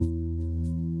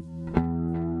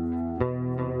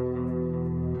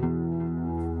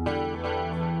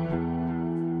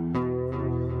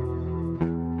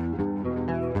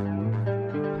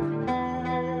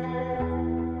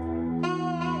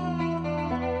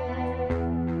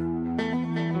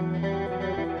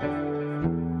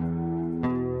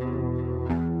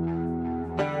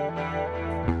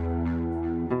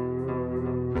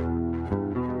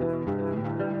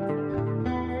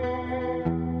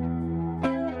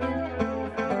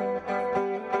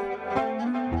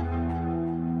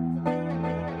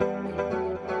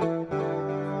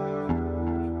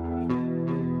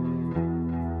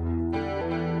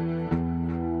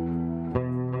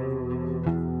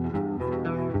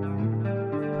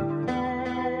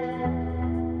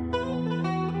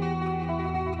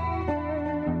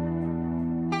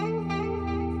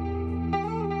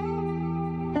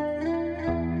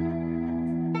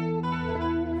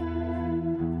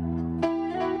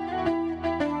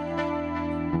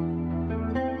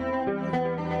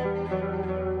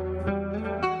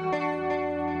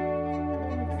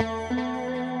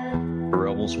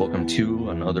Welcome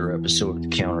to another episode of the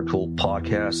Counter Cult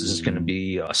Podcast. This is going to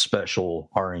be a special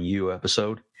RNU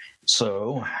episode.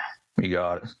 So we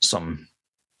got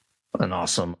an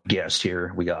awesome guest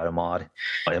here. We got Emad.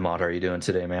 Emad, how are you doing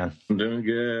today, man? I'm doing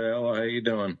good. Hello, how you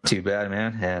doing? Too bad,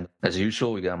 man. And as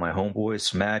usual, we got my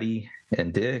homeboys, Maddie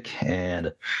and Dick,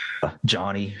 and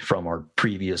Johnny from our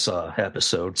previous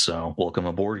episode. So welcome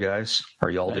aboard, guys. How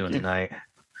are y'all doing tonight?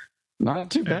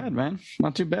 Not too bad, man.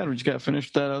 Not too bad. We just got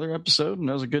finished that other episode, and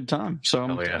that was a good time. So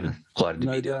I'm glad to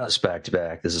be doing this back to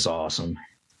back. This is awesome.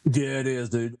 Yeah, it is,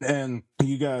 dude. And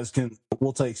you guys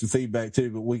we'll take some feedback too,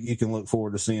 but you can look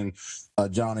forward to seeing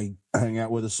Johnny hang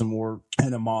out with us some more,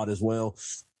 and Emad as well,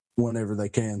 whenever they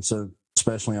can. So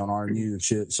especially on RNU and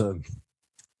shit. So,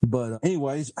 but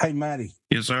anyways, hey, Matty.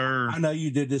 Yes, sir. I know you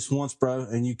did this once, bro,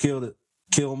 and you killed it.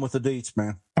 Kill him with the deets,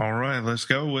 man. All right, let's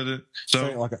go with it.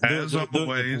 So,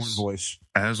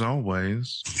 as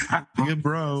always, you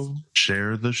bro,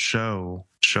 share the show.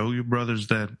 Show your brothers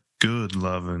that good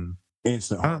loving.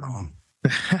 Instant.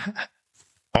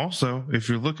 Also, if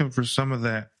you're looking for some of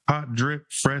that hot drip,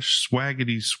 fresh,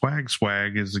 swaggity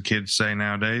swag, as the kids say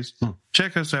nowadays,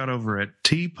 check us out over at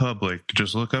TeePublic.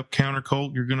 Just look up Counter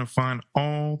Cult. You're going to find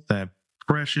all that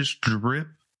precious drip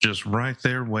just right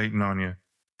there waiting on you.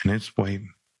 And it's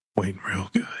waiting real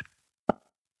good.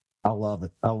 I love it.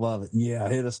 Yeah,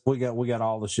 hit us. We got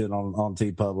all the shit on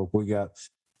TeePublic. We got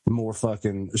more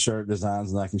fucking shirt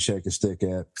designs than I can shake a stick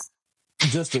at.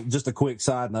 Just a quick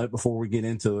side note before we get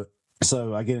into it.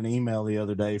 So I get an email the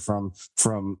other day from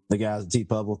the guys at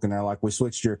TeePublic, and they're like, "We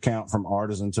switched your account from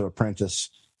artisan to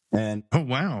apprentice." And oh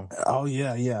wow, oh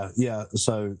yeah.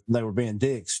 So they were being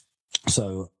dicks.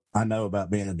 So I know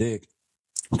about being a dick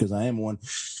because I am one.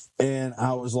 And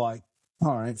I was like,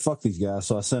 all right, fuck these guys.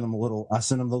 So I sent them the little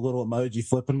emoji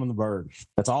flipping on the bird.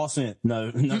 That's all I sent.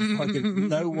 No fucking,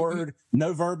 no word,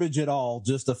 no verbiage at all.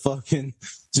 Just a fucking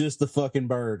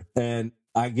bird. And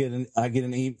I get an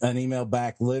email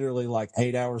back literally like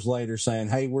 8 hours later saying,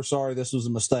 "Hey, we're sorry. This was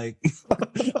a mistake."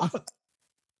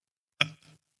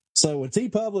 So when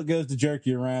TeePublic goes to jerk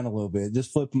you around a little bit,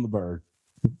 just flip them the bird.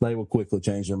 They will quickly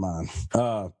change their mind.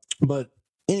 But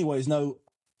anyways, no,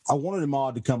 I wanted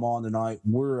Emad to come on tonight.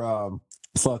 We're going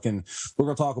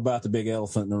to talk about the big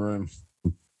elephant in the room.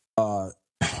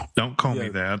 Don't call me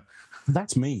that.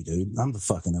 That's me, dude. I'm the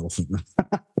fucking elephant.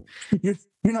 You're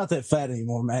not that fat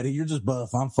anymore, Maddie. You're just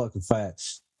buff. I'm fucking fat.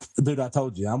 Dude, I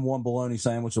told you, I'm one bologna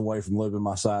sandwich away from lubing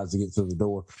my sides to get through the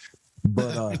door.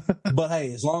 But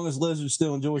hey, as long as Lizard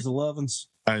still enjoys the lovin's,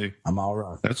 hey, I'm all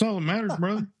right. That's all that matters,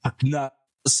 brother. No,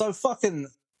 so fucking,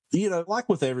 like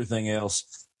with everything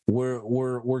else,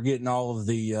 we're getting all of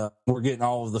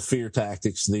the fear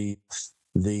tactics, the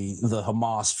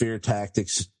Hamas fear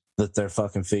tactics that they're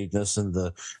fucking feeding us, and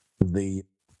the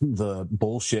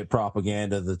bullshit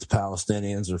propaganda that the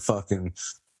Palestinians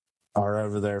are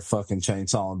over there fucking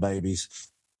chainsawing babies.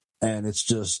 And it's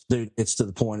just, dude, it's to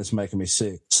the point it's making me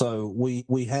sick. So we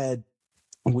had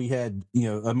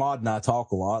Emad and I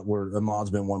talk a lot.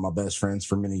 Emad's been one of my best friends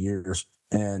for many years,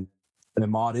 and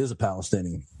Emad is a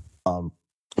Palestinian.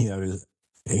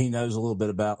 He knows a little bit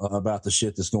about the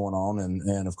shit that's going on.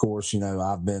 And of course,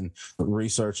 I've been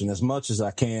researching as much as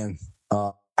I can,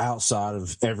 outside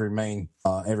of every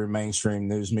mainstream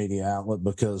news media outlet,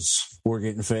 because we're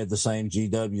getting fed the same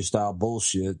GW style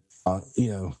bullshit,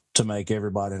 to make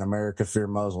everybody in America fear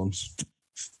Muslims.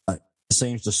 It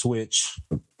seems to switch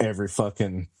every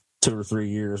fucking 2 or 3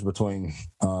 years between,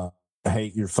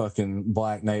 hate your fucking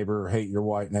black neighbor, or hate your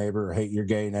white neighbor, or hate your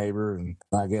gay neighbor. And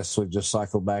I guess we've just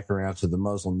cycled back around to the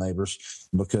Muslim neighbors,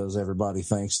 because everybody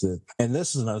thinks that, and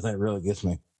this is another thing that really gets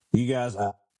me. You guys,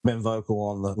 I've been vocal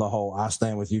on the whole I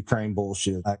stand with Ukraine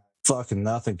bullshit. Fucking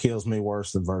nothing kills me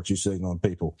worse than virtue signaling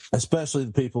people, especially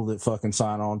the people that fucking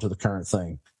sign on to the current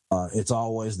thing. It's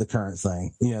always the current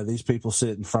thing. These people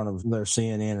sit in front of their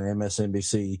CNN or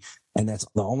MSNBC, and that's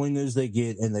the only news they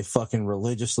get, and they fucking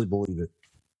religiously believe it.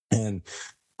 And,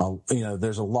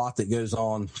 there's a lot that goes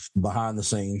on behind the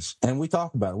scenes, and we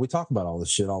talk about it. We talk about all this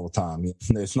shit all the time.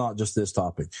 It's not just this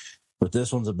topic, but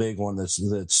this one's a big one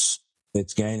it's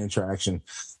gaining traction.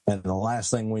 And the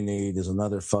last thing we need is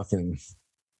another fucking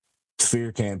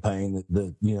fear campaign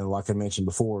that like I mentioned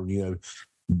before,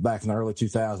 back in the early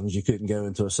 2000s, you couldn't go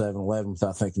into a 7-Eleven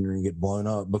without thinking you're going to get blown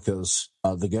up, because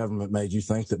the government made you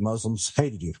think that Muslims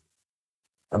hated you,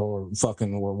 or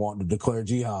fucking were wanting to declare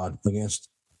jihad against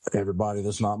everybody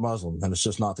that's not Muslim. And it's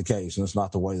just not the case, and it's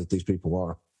not the way that these people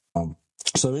are.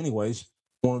 So anyways,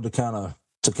 wanted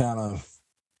to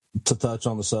touch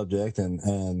on the subject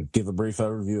and give a brief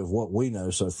overview of what we know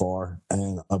so far,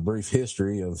 and a brief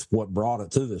history of what brought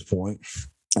it to this point.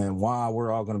 and why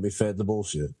we're all going to be fed the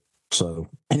bullshit. So,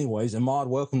 anyways, Emad,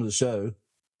 welcome to the show.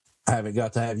 I haven't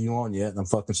got to have you on yet, and I'm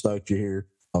fucking stoked you're here.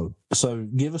 So,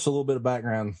 give us a little bit of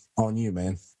background on you,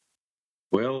 man.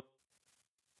 Well,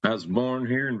 I was born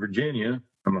here in Virginia.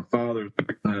 My father's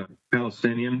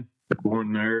Palestinian,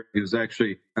 born there. He was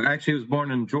actually he was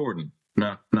born in Jordan,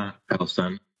 not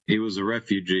Palestine. He was a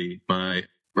refugee. My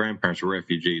grandparents were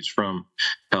refugees from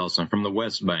Palestine, from the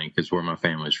West Bank is where my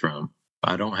family's from.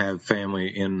 I don't have family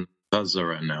in Gaza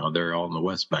right now. They're all in the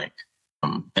West Bank,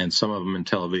 and some of them in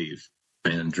Tel Aviv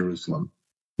and Jerusalem.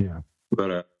 Yeah.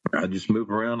 But I just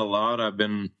move around a lot. I've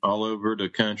been all over the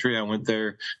country. I went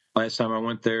there. Last time I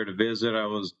went there to visit, I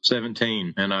was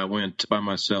 17, and I went by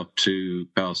myself to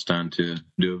Palestine to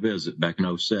do a visit back in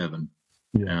 2007.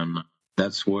 Yeah. And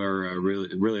that's where it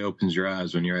really opens your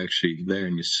eyes when you're actually there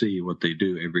and you see what they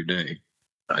do every day.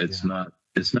 It's not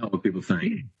what people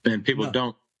think. And people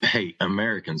don't hate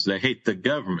Americans. They hate the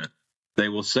government. They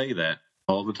will say that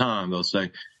all the time. They'll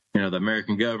say, the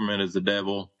American government is the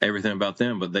devil, everything about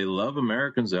them, but they love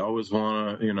Americans. They always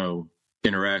want to,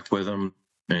 interact with them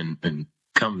and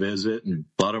come visit. And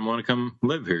a lot of them want to come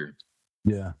live here.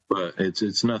 Yeah. But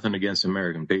it's nothing against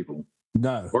American people.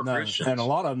 No. Christians. And a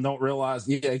lot of them don't realize,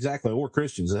 exactly, or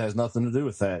Christians. It has nothing to do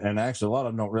with that. And actually, a lot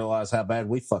of them don't realize how bad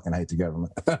we fucking hate the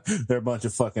government. They're a bunch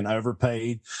of fucking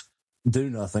overpaid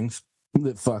do-nothings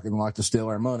that fucking like to steal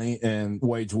our money and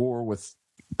wage war with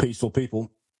peaceful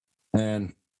people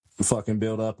and fucking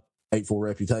build up a hateful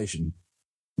reputation.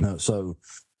 So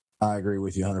I agree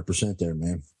with you 100% there,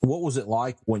 man. What was it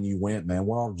like when you went, man?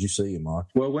 What all did you see, Mark?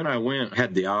 Well, when I went, I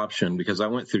had the option because I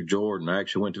went through Jordan. I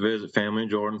actually went to visit family in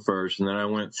Jordan first, and then I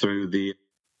went through the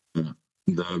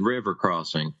river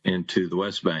crossing into the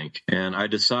West Bank. And I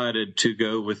decided to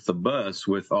go with the bus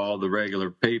with all the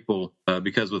regular people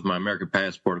because with my American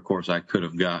passport, of course, I could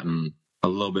have gotten a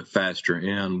little bit faster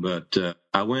in, but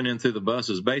I went in through the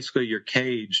buses. Basically, you're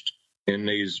caged in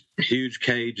these huge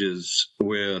cages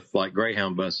with like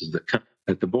Greyhound buses that come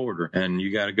at the border, and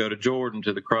you got to go to Jordan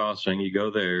to the crossing. You go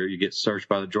there, you get searched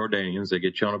by the Jordanians. They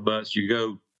get you on a bus. You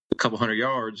go a couple hundred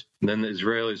yards, and then the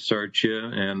Israelis search you,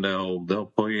 and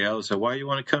they'll pull you out and say, "Why you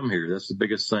want to come here?" That's the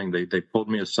biggest thing. They pulled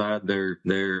me aside. Their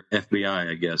FBI,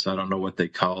 I guess. I don't know what they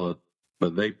call it.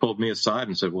 But they pulled me aside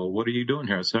and said, "Well, what are you doing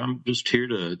here?" I said, "I'm just here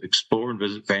to explore and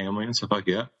visit family and stuff like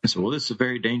that." I said, "Well, this is a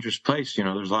very dangerous place.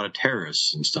 There's a lot of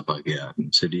terrorists and stuff like that." And I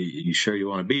said, you sure you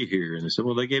want to be here?" And they said,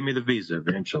 "Well, they gave me the visa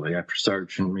eventually after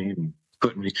searching me and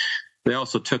putting me." They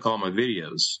also took all my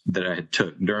videos that I had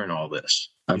took during all this.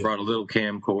 I brought a little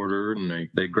camcorder, and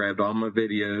they grabbed all my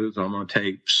videos, all my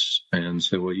tapes, and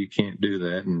said, "Well, you can't do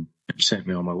that," and sent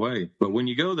me on my way. But when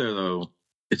you go there, though,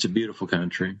 it's a beautiful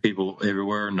country. People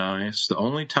everywhere are nice. The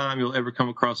only time you'll ever come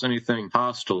across anything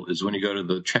hostile is when you go to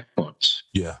the checkpoints.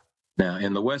 Yeah. Now,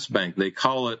 in the West Bank,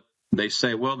 they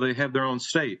say, well, they have their own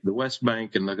state, the West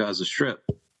Bank and the Gaza Strip.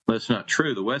 That's not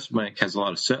true. The West Bank has a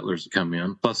lot of settlers that come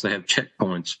in, plus they have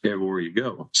checkpoints everywhere you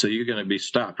go. So you're going to be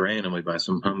stopped randomly by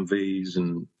some Humvees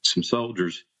and some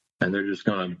soldiers, and they're just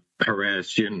going to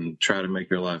harass you and try to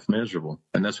make your life miserable.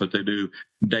 And that's what they do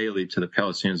daily to the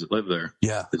Palestinians that live there.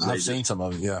 Yeah, I've seen some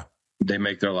of it, yeah. They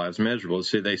make their lives miserable.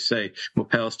 See, they say, well,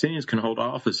 Palestinians can hold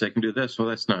office, they can do this. Well,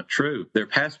 that's not true. Their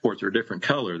passports are a different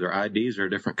color. Their IDs are a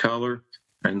different color,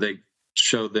 and they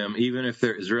show them, even if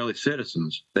they're Israeli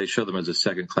citizens, they show them as a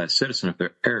second-class citizen if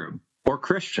they're Arab or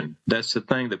Christian. That's the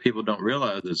thing that people don't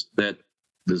realize is that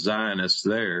the Zionists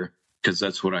there, because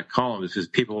that's what I call them, because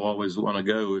people always want to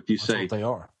go, if you say they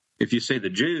are. If you say the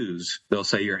Jews, they'll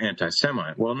say you're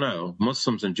anti-Semite. Well, no,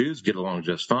 Muslims and Jews get along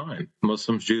just fine.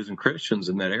 Muslims, Jews, and Christians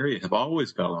in that area have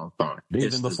always got along fine.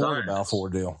 Even before the Balfour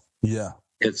deal. Yeah.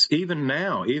 It's even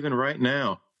now, even right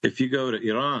now, if you go to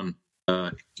Iran,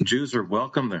 Jews are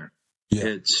welcome there.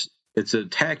 Yeah. It's a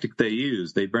tactic they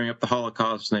use. They bring up the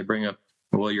Holocaust and they bring up,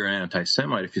 well, you're an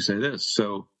anti-Semite if you say this.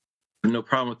 So no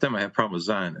problem with them. I have a problem with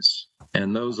Zionists.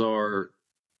 And those are,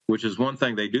 which is one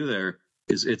thing they do there,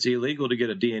 is it's illegal to get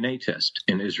a DNA test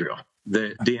in Israel,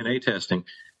 the DNA testing,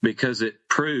 because it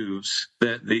proves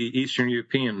that the Eastern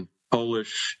European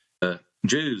Polish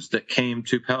Jews that came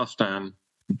to Palestine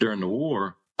during the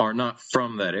war are not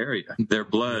from that area. Their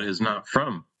blood is not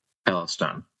from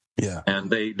Palestine. Yeah. And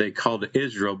they called it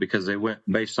Israel because they went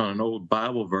based on an old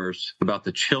Bible verse about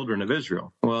the children of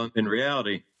Israel. Well, in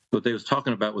reality, what they was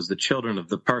talking about was the children of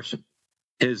the person,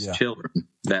 his children,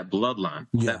 that bloodline.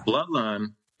 Yeah. That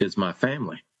bloodline is my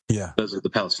family. Yeah. Those are the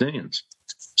Palestinians.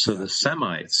 So the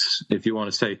Semites, if you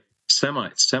want to say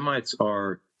Semites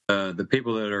are the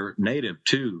people that are native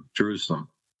to Jerusalem.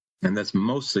 And that's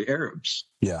mostly Arabs.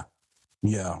 Yeah.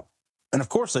 Yeah. And of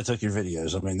course they took your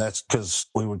videos. I mean, that's because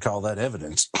we would call that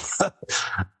evidence.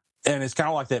 And it's kind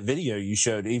of like that video you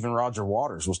showed. Even Roger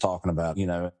Waters was talking about,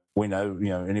 we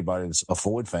know, anybody that's a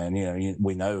Floyd fan,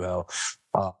 we know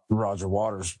how Roger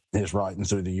Waters, his writing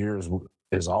through the years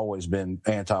has always been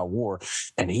anti-war.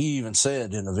 And he even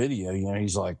said in the video,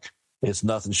 he's like, it's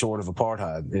nothing short of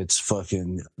apartheid. It's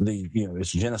fucking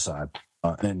it's genocide.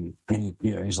 And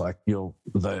he's like,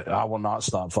 I will not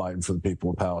stop fighting for the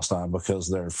people of Palestine because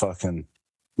they're fucking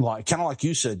kind of like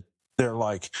you said,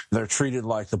 they're treated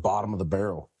like the bottom of the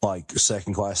barrel, like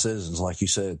second class citizens, like you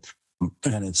said.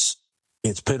 And it's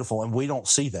pitiful. And we don't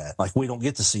see that. Like, we don't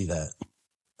get to see that.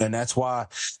 And that's why,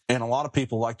 and a lot of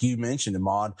people, like you mentioned,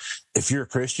 Emad, if you're a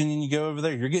Christian and you go over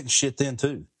there, you're getting shit then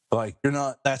too. Like, you're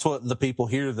not, that's what the people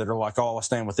here that are like, oh, I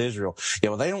stand with Israel. Yeah,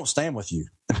 well, they don't stand with you.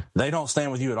 They don't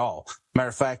stand with you at all. Matter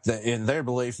of fact, that in their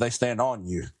belief, they stand on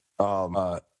you.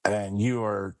 And you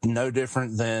are no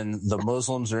different than the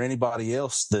Muslims or anybody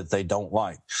else that they don't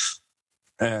like.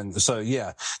 And so,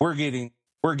 yeah, we're getting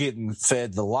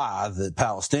fed the lie that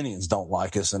Palestinians don't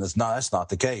like us, and that's not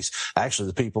the case. Actually,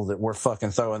 the people that we're fucking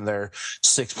throwing their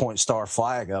 6-point star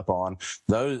flag up on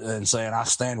those and saying, I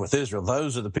stand with Israel,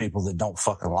 those are the people that don't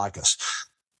fucking like us.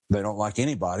 They don't like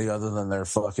anybody other than their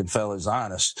fucking fellow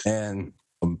Zionists. And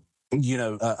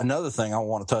another thing I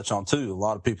want to touch on too, a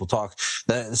lot of people talk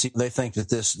that they think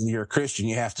that you're a Christian,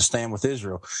 you have to stand with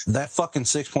Israel. That fucking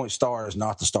 6-point star is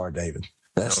not the Star of David.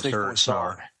 That's 6-point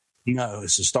star. No,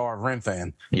 it's the Star of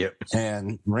Remphan. Yep.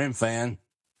 And Remphan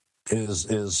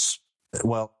is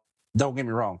well, don't get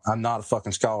me wrong, I'm not a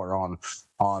fucking scholar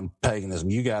on paganism.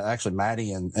 You got actually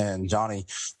Maddie and Johnny,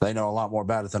 they know a lot more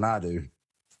about it than I do.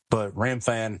 But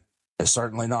Remphan is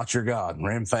certainly not your god.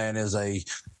 Remphan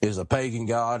is a pagan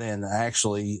god, and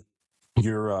actually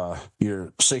your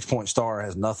 6-point star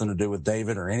has nothing to do with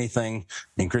David or anything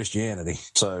in Christianity.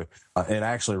 So it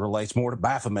actually relates more to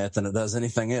Baphomet than it does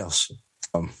anything else.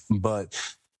 But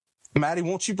Maddie,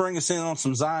 won't you bring us in on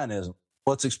some Zionism?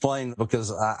 Let's explain,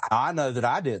 because I know that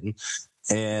I didn't,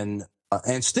 and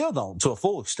still don't to a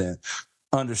full extent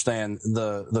understand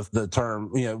the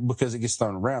term, because it gets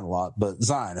thrown around a lot. But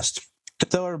Zionist,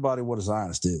 tell everybody what a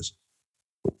Zionist is.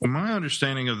 My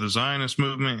understanding of the Zionist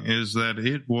movement is that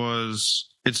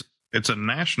it's a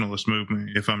nationalist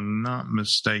movement, if I'm not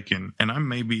mistaken, and I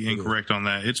may be incorrect on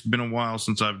that. It's been a while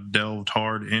since I've delved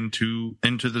hard into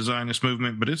the Zionist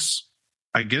movement, but it's,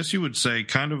 I guess you would say,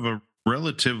 kind of a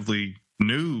relatively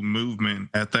new movement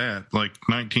at that, like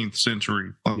 19th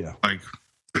century. Yeah. Like,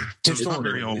 it's not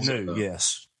very old. New,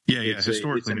 yes. Yeah, It's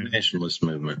historically a nationalist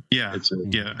movement. Yeah,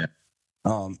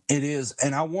 it is,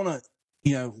 and I want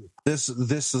to, this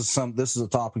is a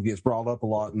topic that gets brought up a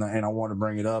lot, and I want to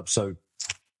bring it up. So,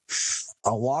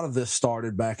 a lot of this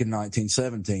started back in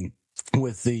 1917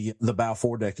 with the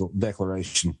Balfour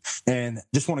Declaration, and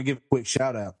just want to give a quick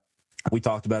shout out. We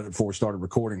talked about it before we started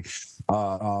recording.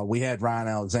 We had Ryan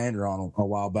Alexander on a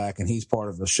while back, and he's part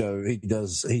of a show.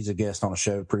 He's a guest on a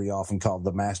show pretty often called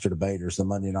the Master Debaters, the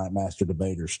Monday Night Master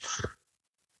Debaters.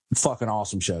 Fucking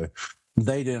awesome show.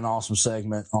 They did an awesome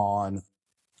segment on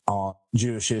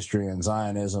Jewish history and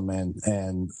Zionism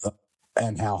and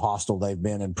how hostile they've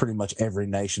been in pretty much every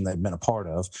nation they've been a part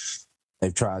of.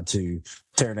 They've tried to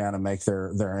tear down and make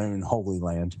their own holy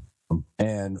land.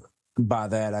 And by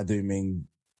that, I do mean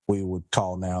we would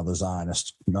call now the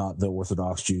Zionists, not the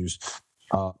Orthodox Jews.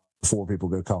 Before people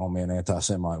go calling me an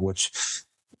anti-Semite, which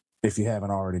if you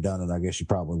haven't already done it, I guess you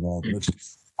probably won't.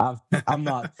 But I'm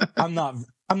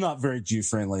not very Jew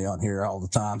friendly on here all the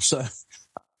time. So,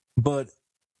 but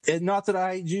not that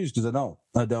I hate Jews, because I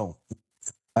don't.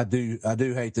 I do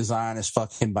hate the Zionist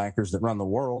fucking bankers that run the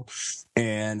world,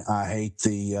 and I hate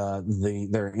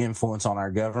their influence on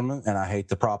our government, and I hate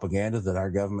the propaganda that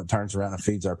our government turns around and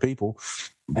feeds our people,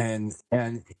 and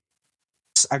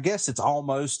I guess it's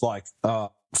almost like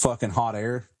fucking hot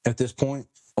air at this point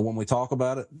when we talk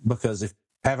about it, because if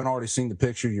you haven't already seen the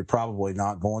picture, you're probably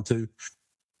not going to.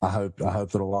 I hope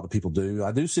that a lot of people do.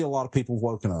 I do see a lot of people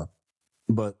woken up,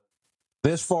 but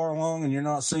this far along and you're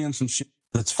not seeing some shit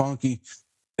that's funky,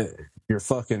 your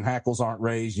fucking hackles aren't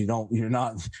raised, you're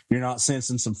not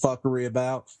sensing some fuckery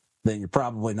about, then you're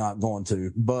probably not going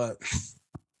to. But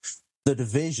the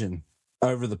division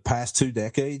over the past 2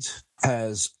 decades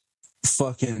has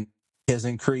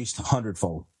increased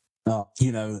 100-fold.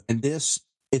 And this,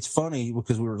 it's funny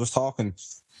because we were just talking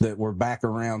that we're back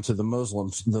around to the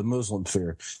Muslim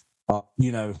fear. I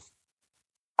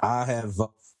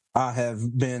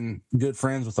have been good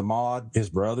friends with Emad, his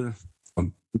brother,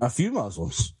 a few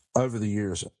Muslims over the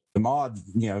years. Emad,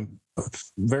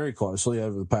 very closely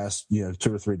over the past, 2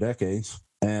 or 3 decades.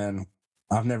 And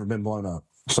I've never been blown up.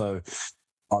 So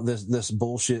this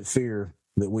bullshit fear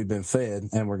that we've been fed,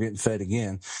 and we're getting fed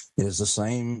again, is the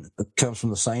same, comes from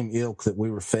the same ilk that we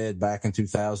were fed back in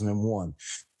 2001.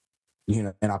 You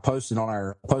know, and I posted on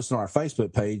our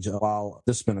Facebook page while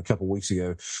this has been a couple of weeks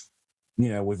ago. You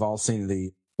know, we've all seen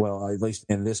at least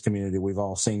in this community, we've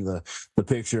all seen the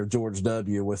picture of George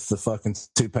W. with the fucking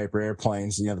 2 paper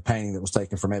airplanes, you know, the painting that was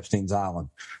taken from Epstein's Island.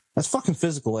 That's fucking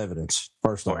physical evidence,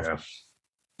 first off. Yeah.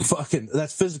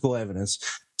 That's physical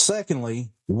evidence.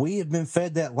 Secondly, we have been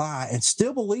fed that lie and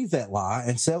still believe that lie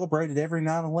and celebrated every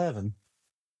 9/11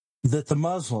 that the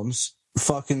Muslims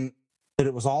that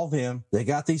it was all them. They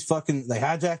got they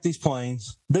hijacked these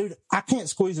planes. Dude, I can't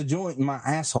squeeze a joint in my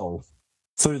asshole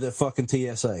through the fucking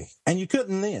TSA. And you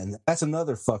couldn't then. That's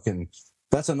another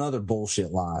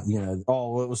bullshit lie. You know,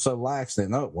 oh, it was so lax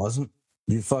then. No, it wasn't.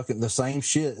 The same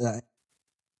shit.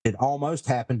 It almost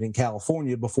happened in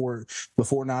California before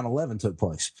 9/11 took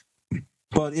place.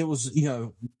 But it was, you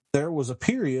know, there was a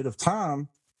period of time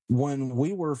when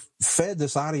we were fed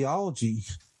this ideology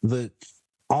that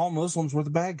all Muslims were the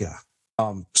bad guy.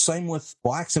 Same with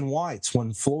blacks and whites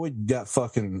when Floyd got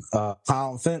fucking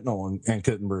Tylenol fentanyl and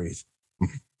couldn't breathe.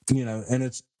 You know, and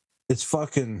it's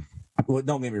fucking. Well,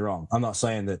 don't get me wrong. I'm not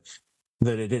saying that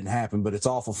it didn't happen, but it's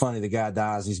awful funny. The guy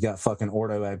dies. He's got fucking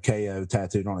Ordo Ab Chao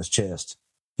tattooed on his chest.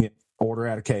 Yeah, order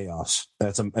out of chaos.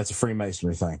 That's a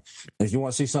Freemasonry thing. If you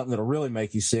want to see something that'll really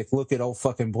make you sick, look at old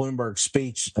fucking Bloomberg's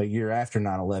speech a year after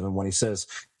 9/11 when he says,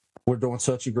 "We're doing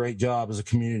such a great job as a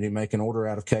community making order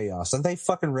out of chaos." And they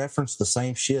fucking reference the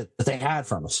same shit that they hide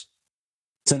from us.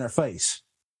 It's in their face.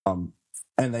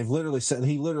 And he literally said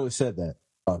that.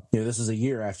 You know, this is a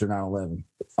year after 9/11.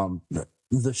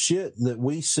 The shit that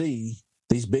we see,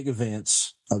 these big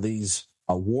events, these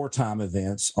wartime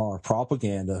events, are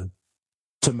propaganda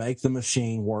to make the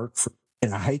machine work.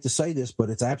 And I hate to say this, but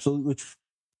it's absolutely true.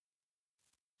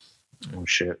 Oh,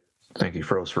 shit. I think he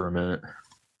froze for a minute.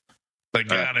 They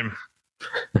got him.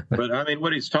 But I mean,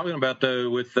 what he's talking about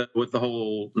though with the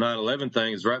whole 9/11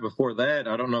 thing is right before that.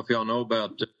 I don't know if y'all know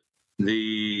about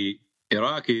the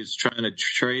Iraqis trying to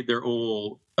trade their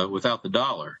oil without the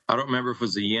dollar. I don't remember if it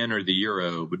was the yen or the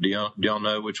euro, but do y'all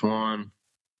know which one?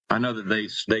 I know that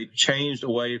they changed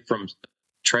away from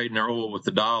trading their oil with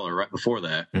the dollar right before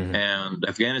that. Mm-hmm. And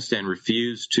Afghanistan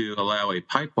refused to allow a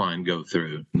pipeline go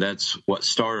through. That's what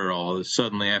started all this.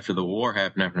 Suddenly after the war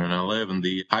happened, after 9/11,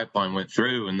 the pipeline went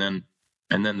through, and then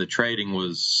the trading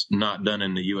was not done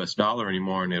in the U.S. dollar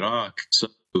anymore in Iraq. So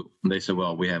they said,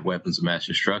 well, we have weapons of mass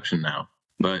destruction now.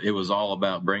 But it was all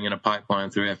about bringing a pipeline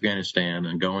through Afghanistan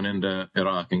and going into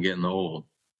Iraq and getting the oil.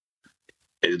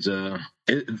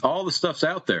 All the stuff's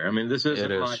out there. I mean, this isn't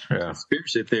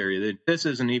conspiracy theory. This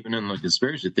isn't even in the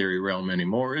conspiracy theory realm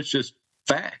anymore. It's just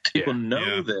fact. People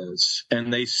know this,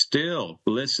 and they still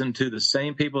listen to the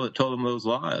same people that told them those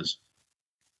lies.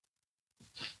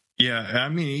 Yeah, I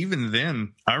mean, even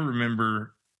then, I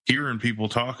remember hearing people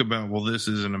talk about, well, this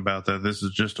isn't about that. This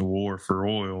is just a war for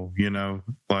oil, you know?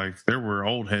 Like, there were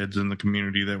old heads in the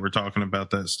community that were talking about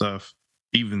that stuff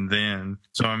even then.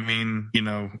 So, I mean, you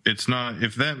know, it's not,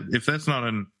 if that's not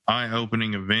an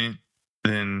eye-opening event,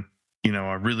 then, you know,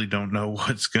 I really don't know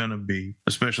what's gonna be,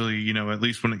 especially, you know, at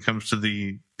least when it comes to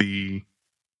the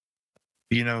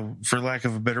you know, for lack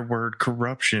of a better word,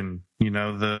 corruption, you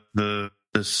know, the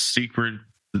secret,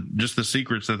 just the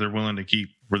secrets that they're willing to keep,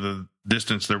 or the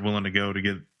distance they're willing to go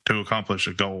to accomplish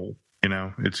a goal. You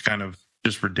know, it's kind of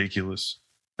just ridiculous.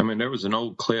 I mean, there was an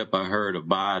old clip I heard of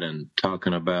Biden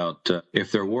talking about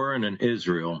if there weren't an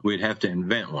Israel, we'd have to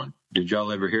invent one. Did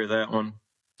y'all ever hear that one?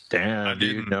 Damn, I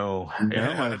didn't know.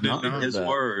 Yeah, I didn't know. In his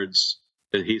words,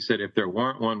 he said if there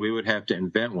weren't one, we would have to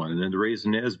invent one. And the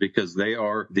reason is because they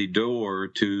are the door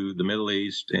to the Middle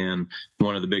East and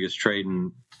one of the biggest trade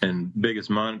and biggest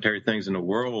monetary things in the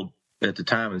world at the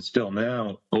time and still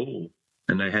now.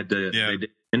 And they had to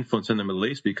influence in the Middle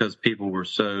East because people were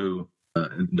so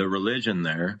the religion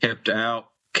there kept out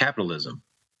capitalism,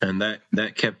 and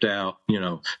that kept out, you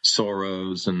know,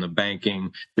 Soros and the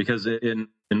banking, because in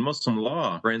Muslim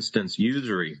law, for instance,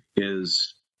 usury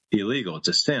is illegal. It's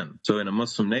a sin. So in a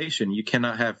Muslim nation, you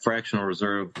cannot have fractional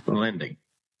reserve lending.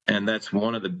 And that's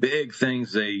one of the big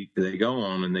things they go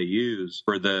on and they use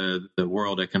for the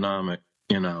world economic,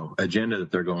 you know, agenda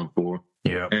that they're going for.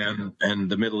 Yeah.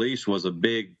 And the Middle East was a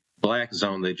big black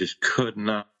zone they just could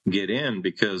not get in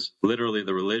because literally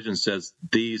the religion says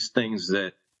these things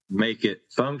that make it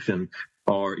function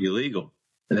are illegal.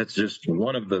 And that's just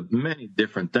one of the many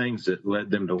different things that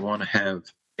led them to want to have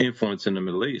influence in the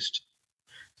Middle East.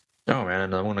 Oh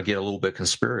man, I want to get a little bit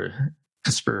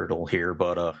conspiratorial here,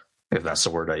 but if that's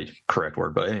the correct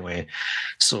word. But anyway,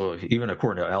 so even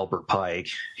according to Albert Pike,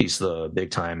 he's the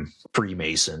big time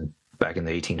Freemason back in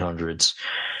the 1800s.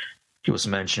 He was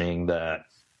mentioning that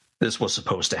this was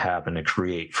supposed to happen to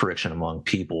create friction among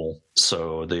people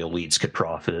so the elites could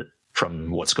profit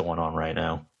from what's going on right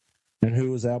now. And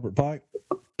who was Albert Pike?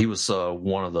 He was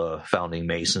one of the founding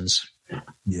Masons.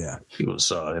 Yeah. He was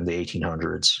in the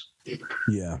 1800s.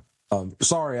 Yeah.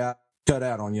 Sorry, I cut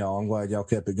out on y'all. I'm glad y'all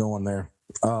kept it going there.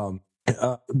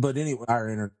 But anyway, our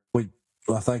internet,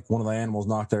 I think one of the animals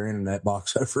knocked our internet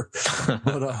box over.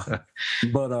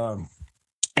 but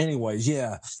anyways,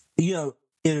 yeah,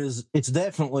 it's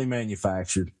definitely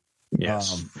manufactured.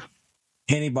 Yes.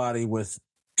 Anybody with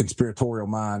conspiratorial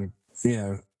mind,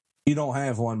 you don't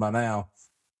have one by now,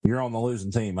 you're on the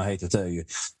losing team. I hate to tell you,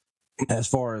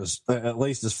 at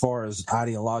least as far as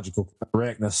ideological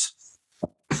correctness,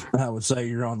 I would say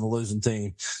you're on the losing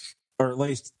team. Or at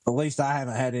least I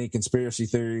haven't had any conspiracy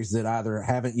theories that either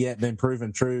haven't yet been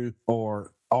proven true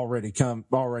or already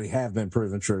have been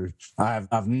proven true.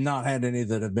 I've not had any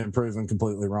that have been proven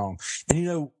completely wrong. And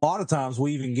a lot of times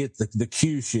we even get the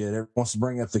Q shit. Everyone wants to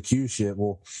bring up the Q shit.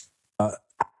 Well, I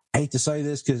hate to say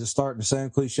this because it's starting to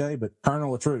sound cliche, but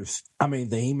kernel of truth. I mean,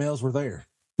 the emails were there.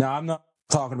 Now, I'm not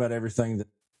talking about everything that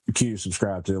Q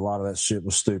subscribed to. A lot of that shit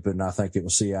was stupid, and I think it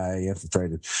was CIA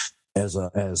infiltrated as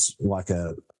like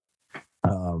a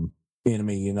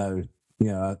enemy.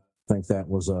 I think that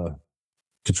was a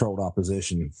controlled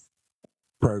opposition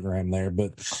program there,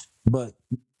 but there's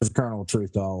a kernel of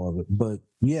truth to all of it. But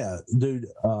yeah, dude,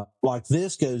 like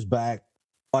this goes back.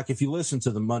 Like if you listen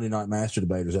to the Monday Night Master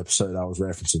Debaters episode I was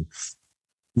referencing,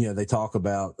 they talk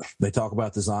about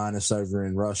the Zionists over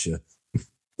in Russia.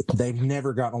 They've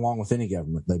never gotten along with any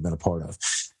government they've been a part of.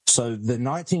 So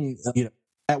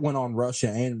that went on Russia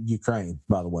and Ukraine,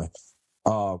 by the way.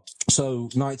 So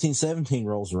 1917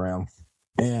 rolls around,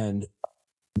 and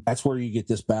that's where you get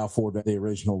this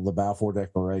the Balfour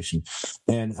Declaration.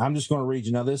 And I'm just going to read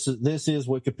you. Now, this is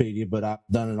Wikipedia, but I've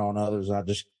done it on others.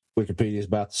 Wikipedia is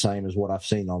about the same as what I've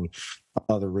seen on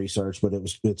other research, but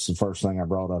it's the first thing I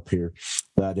brought up here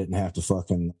that I didn't have to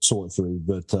fucking sort through.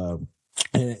 But,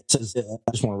 and it says,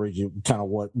 I just want to read you kind of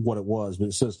what it was, but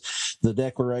it says the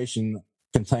declaration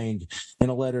contained in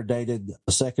a letter dated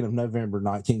the 2nd of November,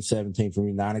 1917 from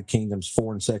United Kingdom's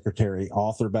Foreign Secretary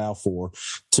Arthur Balfour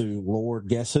to Lord,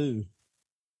 guess who?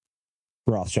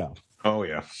 Rothschild. Oh,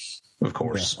 yeah. Of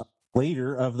course. Yeah.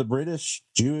 Leader of the British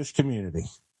Jewish community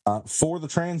for the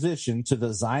transition to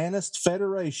the Zionist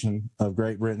Federation of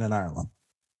Great Britain and Ireland.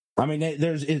 I mean,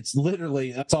 it's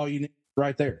literally, that's all you need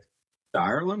right there.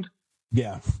 Ireland?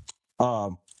 Yeah.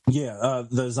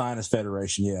 The Zionist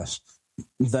Federation, yes.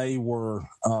 They were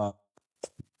the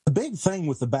big thing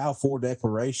with the Balfour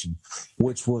Declaration,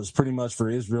 which was pretty much for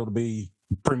Israel to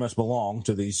pretty much belong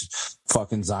to these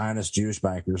fucking Zionist Jewish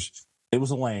bankers. It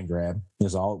was a land grab,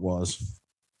 is all it was,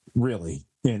 really,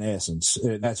 in essence.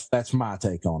 That's my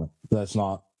take on it. It's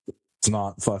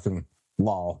not fucking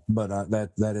law, but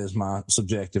that is my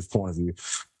subjective point of view.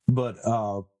 But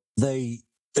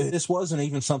this wasn't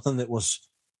even something that was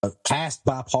passed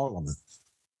by Parliament.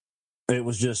 It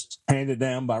was just handed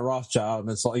down by Rothschild,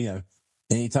 and it's like,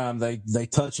 anytime they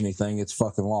touch anything, it's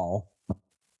fucking law.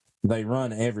 They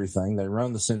run everything. They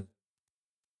run the Senate.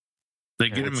 They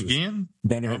get him again?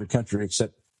 Down in every country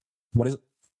except, what is it?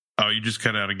 Oh, you just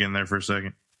cut out again there for a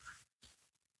second.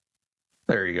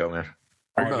 There you go, man.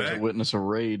 We're about to witness a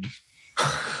raid.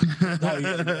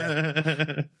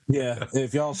 Yeah,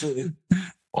 if y'all see it.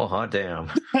 Oh, hot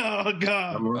damn. Oh,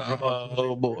 God.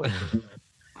 Oh, boy.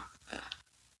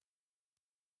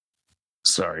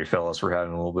 Sorry, fellas, we're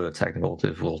having a little bit of technical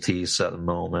difficulties at the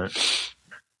moment.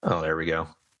 Oh, there we go.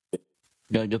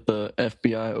 Gotta get the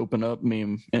FBI open up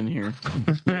meme in here.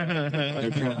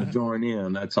 They're trying to join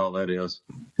in. That's all that is.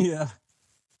 Yeah.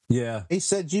 Yeah. He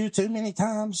said you too many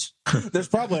times. There's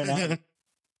probably an.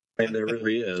 And there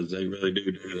really is. They really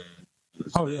do that.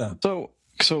 Oh, yeah.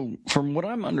 So from what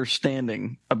I'm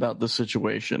understanding about the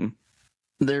situation,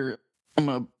 I'm going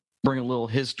to bring a little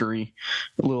history,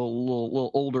 a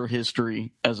little older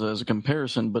history as a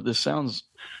comparison, but this sounds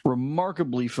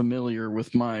remarkably familiar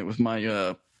with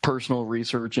my personal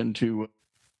research into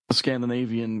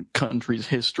Scandinavian countries'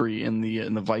 history in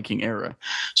the Viking era.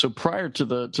 So prior to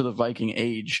the Viking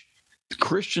Age,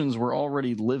 Christians were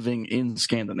already living in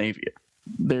Scandinavia.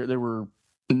 There were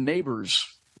neighbors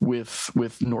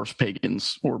with Norse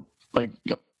pagans, or like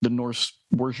the Norse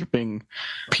worshipping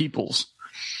peoples,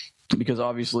 because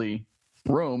obviously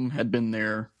Rome had been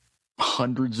there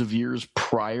hundreds of years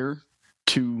prior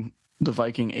to the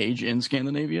Viking Age in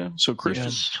Scandinavia. So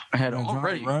Christians had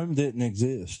already. Rome didn't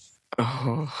exist.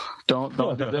 Oh, don't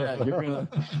do that. You're gonna.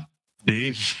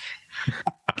 Dick,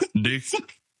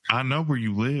 I know where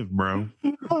you live, bro.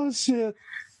 Oh shit!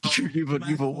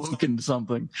 You've awoken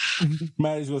something.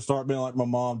 Maddie's gonna start being like my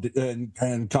mom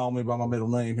and call me by my middle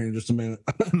name here in just a minute.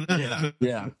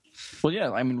 Yeah. Well,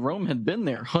 yeah. I mean, Rome had been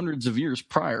there hundreds of years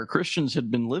prior. Christians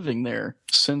had been living there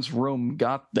since Rome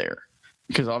got there.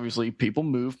 Because obviously people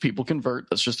move, people convert.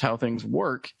 That's just how things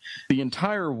work. The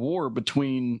entire war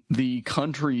between the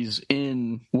countries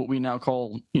in what we now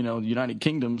call, the United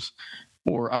Kingdoms,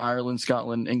 or Ireland,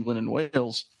 Scotland, England, and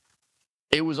Wales,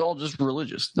 it was all just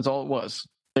religious. That's all it was.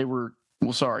 They were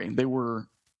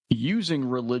using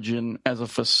religion as a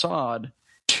facade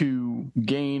to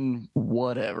gain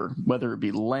whatever, whether it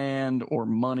be land or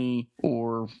money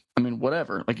or,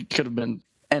 whatever. Like, it could have been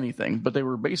anything, but they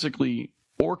were basically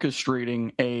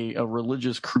orchestrating a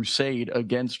religious crusade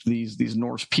against these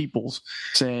Norse peoples,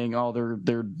 saying, "Oh,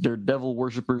 they're devil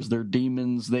worshippers, they're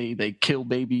demons, they kill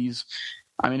babies."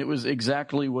 I mean, it was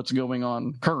exactly what's going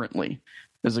on currently.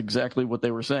 Is exactly what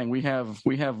they were saying. We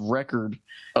have record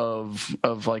of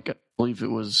like, I believe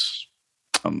it was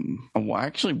I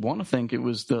actually want to think it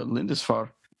was the Lindisfarne,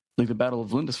 like the Battle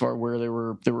of Lindisfarne, where there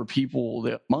were people,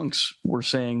 the monks were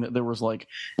saying that there was like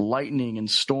lightning and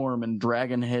storm and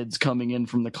dragon heads coming in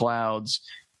from the clouds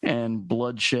and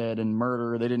bloodshed and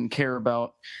murder. They didn't care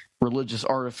about religious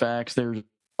artifacts. They're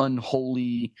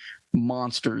unholy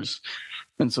monsters.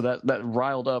 And so that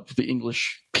riled up the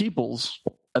English peoples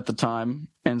at the time.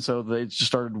 And so they just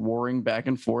started warring back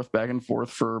and forth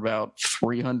for about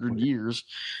 300 years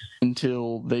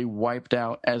until they wiped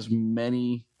out as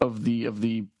many of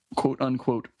the quote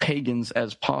unquote pagans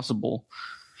as possible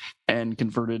and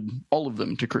converted all of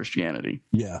them to Christianity.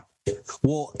 Yeah.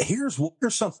 Well, here's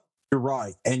something. You're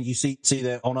right. And you see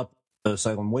that on up the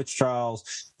Salem witch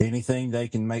trials, anything they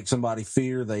can make somebody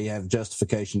fear, they have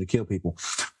justification to kill people.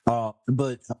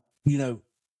 But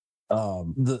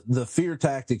the fear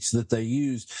tactics that they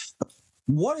use.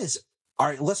 All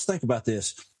right, let's think about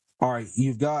this. All right,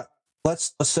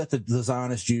 let's set the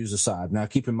Zionist Jews aside. Now,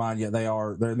 keep in mind,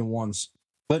 they're the ones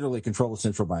literally control the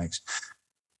central banks.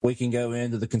 We can go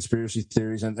into the conspiracy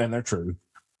theories, and they're true,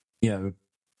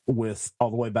 with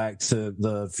all the way back to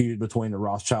the feud between the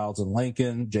Rothschilds and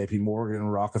Lincoln, J.P. Morgan,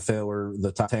 Rockefeller,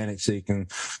 the Titanic sinking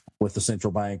with the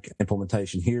central bank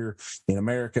implementation here in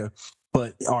America.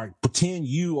 But all right, pretend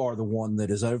you are the one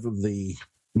that is over that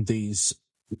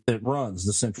runs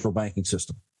the central banking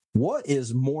system. What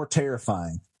is more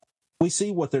terrifying? We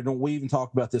see what they're doing. We even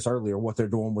talked about this earlier, what they're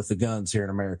doing with the guns here in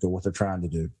America, what they're trying to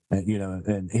do. And,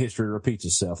 and history repeats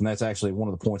itself. And that's actually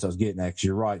one of the points I was getting at. 'Cause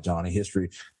you're right, Johnny.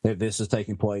 This is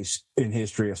taking place in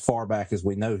history as far back as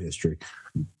we know history.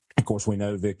 Of course, we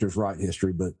know Victor's right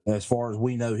history, but as far as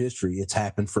we know history, it's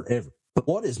happened forever. But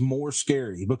what is more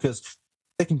scary? Because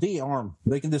they can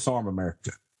disarm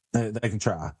America. They can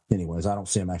try. Anyways, I don't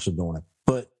see them actually doing it.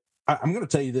 But I'm going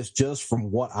to tell you this just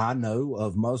from what I know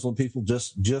of Muslim people,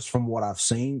 just from what I've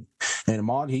seen. And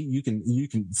Emad, you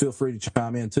can feel free to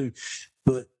chime in too.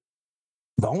 But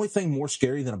the only thing more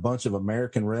scary than a bunch of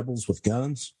American rebels with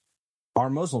guns are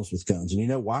Muslims with guns. And you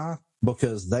know why?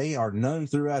 Because they are known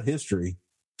throughout history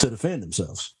to defend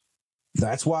themselves.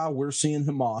 That's why we're seeing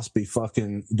Hamas be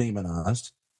fucking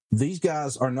demonized. These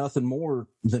guys are nothing more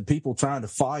than people trying to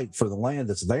fight for the land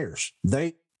that's theirs.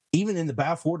 Even in the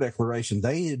Balfour Declaration,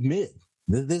 they admit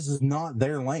that this is not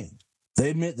their land. They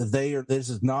admit that they are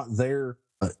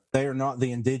not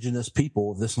the indigenous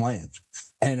people of this land.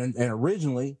 And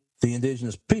originally, the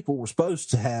indigenous people were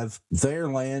supposed to have their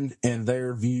land and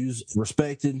their views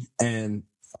respected and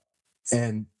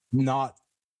not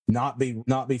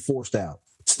be forced out.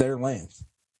 It's their land.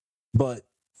 But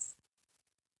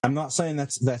I'm not saying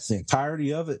that's the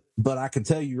entirety of it, but I can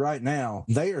tell you right now,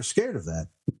 they are scared of that.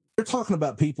 They're talking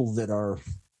about people that are,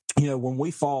 when we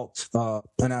fought,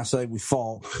 and I say we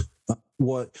fought,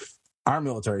 what our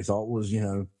military thought was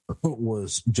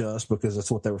just because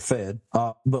that's what they were fed.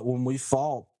 But when we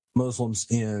fought Muslims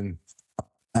in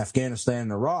Afghanistan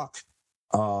and Iraq,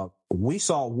 we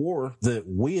saw a war that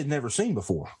we had never seen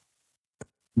before.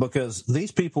 Because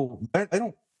these people,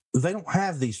 they don't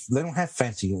have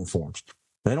fancy uniforms.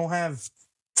 They don't have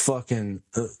fucking,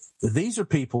 these are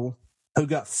people who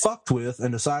got fucked with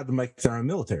and decided to make their own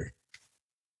military.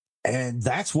 And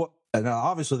that's and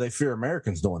obviously they fear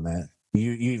Americans doing that.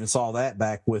 You even saw that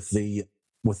back with the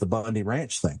Bundy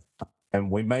Ranch thing.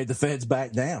 And we made the feds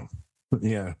back down.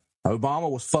 Obama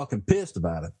was fucking pissed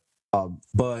about it.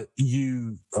 But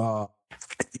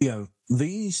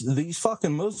these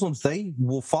fucking Muslims, they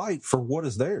will fight for what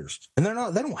is theirs. And they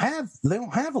don't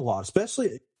have a lot,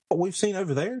 especially what we've seen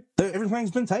over there,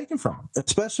 everything's been taken from them,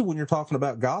 especially when you're talking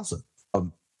about Gaza.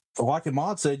 Like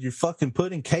Emad said, you're fucking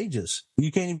put in cages.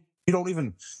 You don't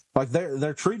even, like,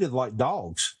 they're treated like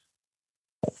dogs.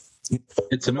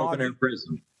 It's an open air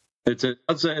prison.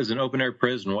 Gaza is an open air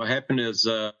prison. What happened is,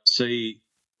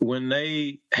 when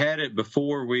they had it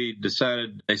before we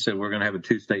decided, they said we're going to have a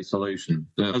 2-state solution.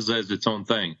 Gaza is its own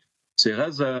thing. See,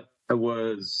 Gaza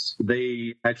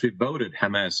they actually voted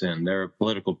Hamas in. They're a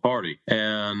political party.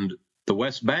 And the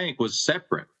West Bank was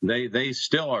separate. They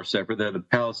still are separate. They're the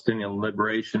Palestinian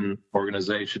Liberation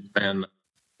Organization, and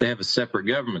they have a separate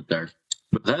government there.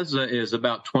 But Gaza is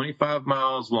about 25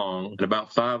 miles long and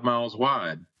about 5 miles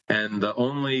wide. And the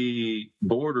only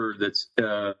border that's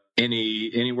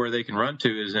anywhere they can run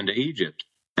to is into Egypt.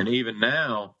 And even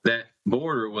now, that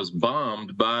border was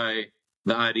bombed by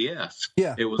the IDF.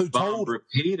 Yeah, it was bombed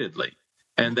repeatedly.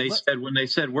 And when they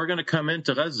said, we're going to come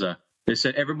into Gaza, they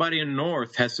said everybody in the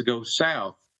north has to go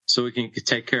south so we can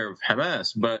take care of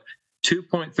Hamas. But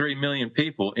 2.3 million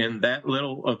people in that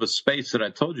little of a space that I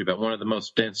told you about, one of the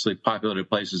most densely populated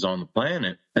places on the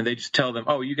planet, and they just tell them,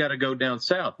 oh, you got to go down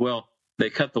south. Well, they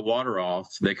cut the water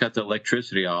off, they cut the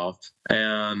electricity off,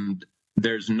 and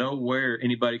there's nowhere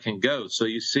anybody can go. So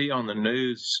you see on the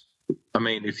news, I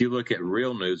mean, if you look at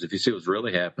real news, if you see what's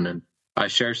really happening, I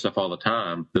share stuff all the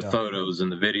time, the photos and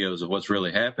the videos of what's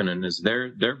really happening is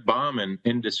they're bombing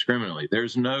indiscriminately.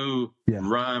 There's no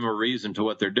rhyme or reason to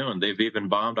what they're doing. They've even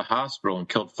bombed a hospital and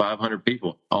killed 500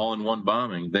 people all in one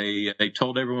bombing. They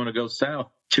told everyone to go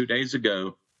south 2 days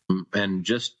ago, and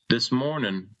just this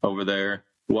morning over there,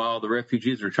 while the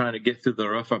refugees were trying to get through the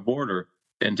Rafah border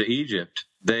into Egypt,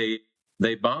 they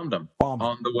bombed them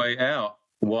on the way out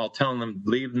while telling them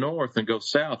leave north and go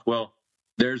south. Well,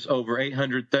 there's over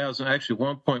 800,000, actually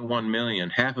 1.1 million.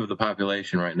 Half of the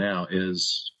population right now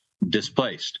is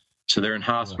displaced. So they're in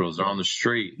hospitals. They're on the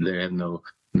street. They have no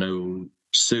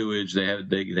sewage.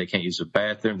 They can't use a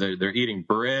bathroom. They're eating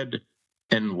bread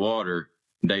and water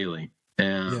daily,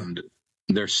 and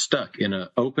they're stuck in an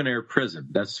open air prison.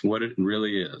 That's what it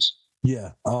really is.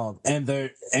 Yeah.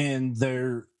 This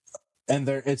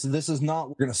is not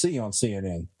what we're going to see on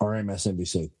CNN or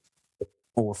MSNBC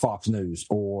or Fox News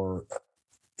or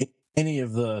any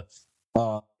of the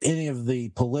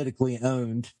politically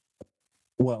owned,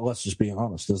 well, let's just be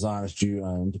honest, the Zionist Jew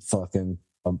owned fucking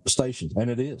stations. And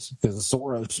it is, because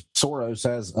Soros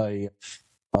has a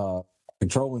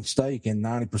controlling stake in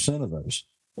 90% of those.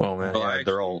 Well, man,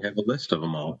 they're all have a list of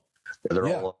them all. They're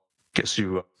all, guess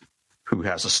who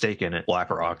has a stake in it?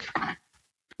 BlackRock.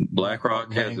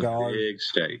 BlackRock has a big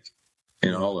stake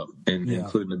in all of them,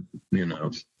 including,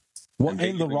 Well,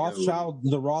 and the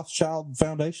Rothschild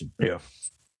Foundation. Yeah.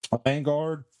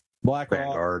 Vanguard,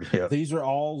 BlackRock. Yeah. These are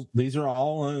all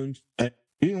owned. And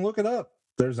you can look it up.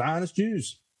 They're Zionist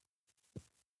Jews.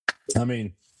 I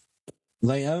mean,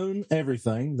 they own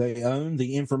everything. They own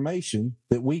the information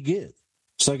that we get.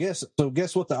 So guess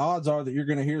what the odds are that you're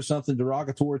going to hear something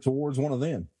derogatory towards one of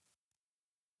them?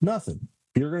 Nothing.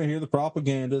 You're going to hear the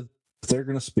propaganda they're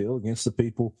going to spill against the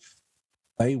people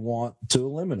they want to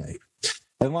eliminate.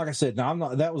 And like I said,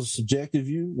 now that was a subjective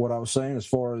view, what I was saying, as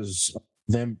far as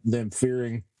them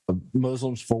fearing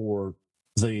Muslims for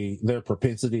their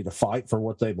propensity to fight for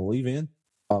what they believe in.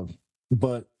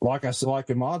 But like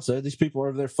Emad said, these people are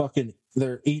over there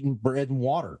they're eating bread and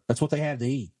water. That's what they had to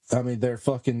eat. I mean, they're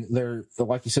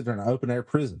like you said, they're in an open air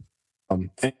prison.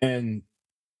 And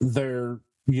they're,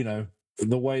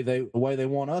 the way they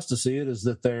want us to see it is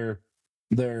that they're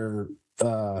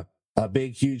a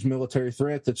big, huge military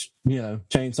threat that's,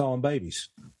 chainsawing babies.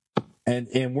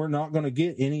 And we're not going to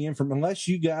get any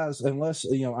information unless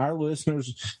our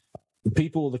listeners, the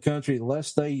people of the country,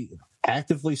 unless they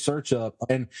actively search up.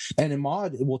 And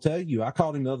Emad will tell you, I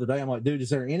called him the other day. I'm like, dude, is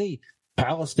there any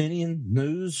Palestinian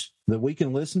news that we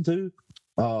can listen to?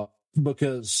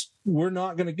 Because we're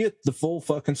not going to get the full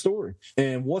fucking story.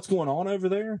 And what's going on over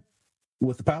there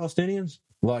with the Palestinians,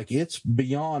 like, it's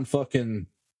beyond fucking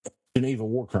Geneva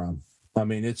war crime. I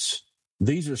mean,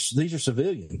 these are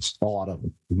civilians, a lot of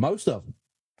them, most of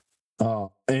them.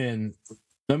 And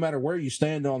no matter where you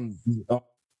stand on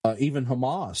even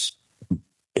Hamas,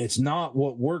 it's not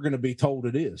what we're going to be told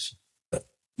it is.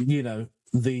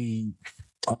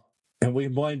 And we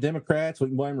can blame Democrats, we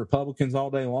can blame Republicans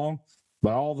all day long,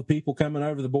 but all the people coming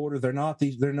over the border, they're not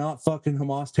fucking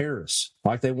Hamas terrorists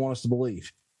like they want us to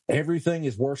believe. Everything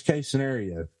is worst case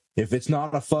scenario. If it's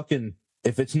not a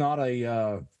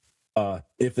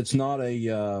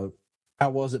how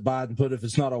was it Biden put? If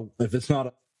it's not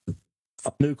a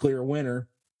nuclear winter,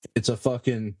 it's a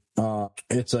fucking Hamas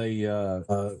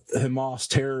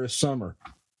terrorist summer.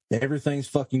 Everything's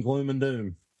fucking gloom and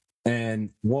doom. And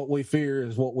what we fear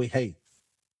is what we hate,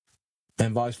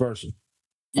 and vice versa.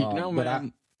 You know,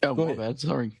 man. Oh, my bad.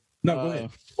 Sorry. No, go ahead.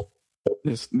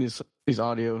 These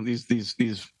audio,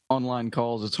 these online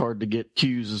calls. It's hard to get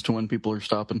cues as to when people are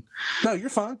stopping. No, you're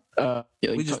fine.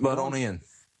 We just butt on in.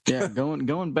 Yeah,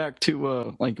 going back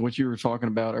to like what you were talking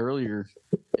about earlier.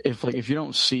 If you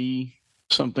don't see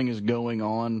something is going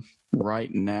on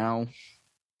right now,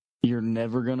 you're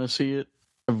never gonna see it.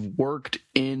 I've worked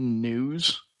in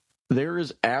news. There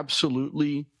is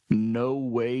absolutely no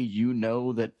way you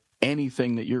know that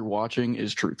anything that you're watching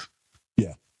is truth.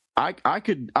 Yeah. I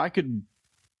could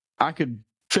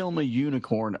film a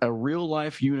unicorn, a real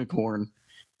life unicorn,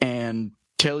 and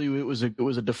tell you it was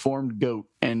a deformed goat,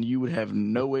 and you would have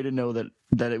no way to know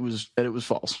that it was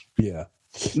false. Yeah.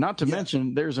 Not to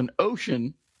mention there's an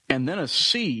ocean and then a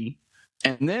sea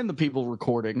and then the people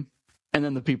recording and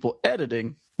then the people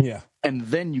editing. Yeah. And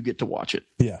then you get to watch it.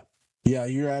 Yeah. Yeah,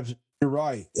 you're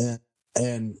right.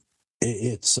 And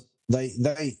it's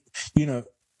they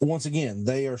once again,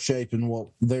 they are shaping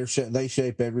they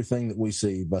shape everything that we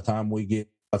see. By the time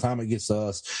it gets to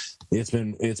us, it's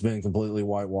been completely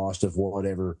whitewashed of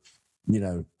whatever,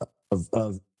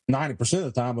 of 90% of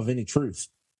the time of any truth.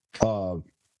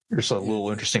 Here's a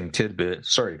little interesting tidbit.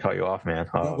 Sorry to cut you off, man.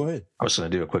 No, go ahead. I was going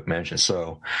to do a quick mention.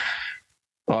 So,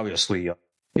 obviously,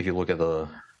 if you look at I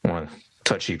want to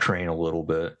touch Ukraine a little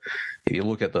bit. If you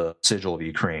look at the sigil of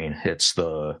Ukraine, it's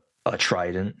a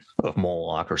trident of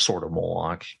Moloch, or sort of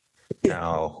Moloch. Yeah.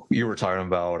 Now, you were talking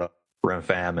about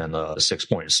Remphan and the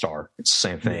 6-pointed star. It's the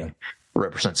same thing. Yeah.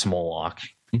 Represents Moloch.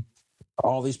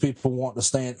 All these people wanting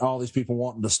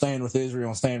to stand with Israel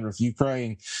and stand with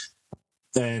Ukraine,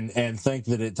 and think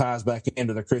that it ties back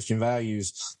into their Christian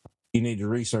values. You need to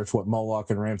research what Moloch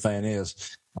and Remphan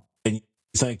is. And you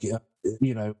think,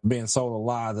 being sold a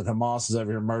lie that Hamas is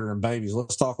over here murdering babies.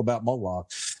 Let's talk about Moloch.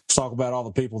 Let's talk about all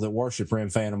the people that worship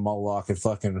Remphan and Moloch and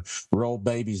fucking roll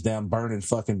babies down burning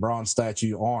fucking bronze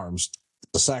statue arms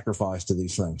to sacrifice to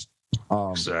these things.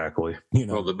 Exactly.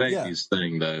 Well, the babies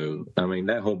thing, though, I mean,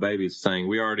 that whole babies thing,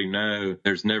 we already know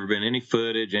there's never been any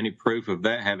footage, any proof of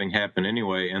that having happened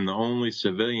anyway. And the only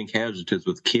civilian casualties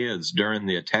with kids during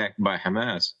the attack by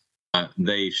Hamas,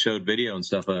 they showed video and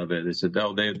stuff of it. They said,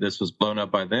 this was blown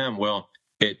up by them. Well,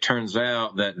 it turns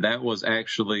out that was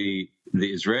actually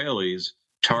the Israelis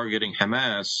targeting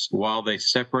Hamas while they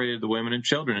separated the women and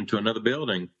children into another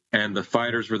building. And the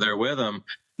fighters were there with them.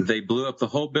 They blew up the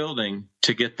whole building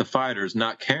to get the fighters,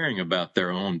 not caring about their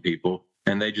own people.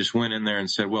 And they just went in there and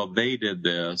said, well, they did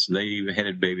this. They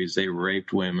beheaded babies. They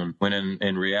raped women. When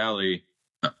in reality,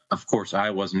 of course, I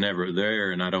was never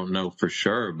there and I don't know for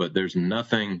sure, but there's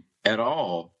nothing at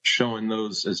all showing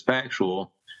those as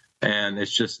factual. And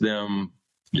it's just them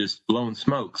just blowing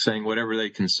smoke, saying whatever they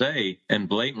can say and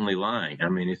blatantly lying. I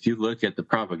mean, if you look at the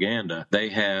propaganda, they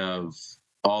have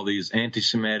all these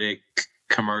anti-Semitic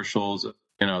commercials,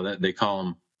 that they call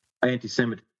them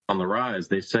anti-Semitic on the rise.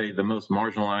 They say the most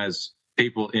marginalized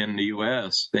people in the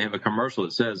U.S., they have a commercial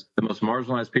that says the most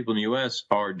marginalized people in the U.S.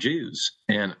 are Jews.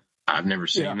 And I've never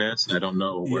seen this. I don't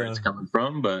know where it's coming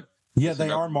from, but yeah, they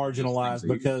are marginalized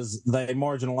because they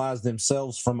marginalize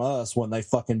themselves from us when they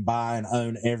fucking buy and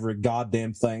own every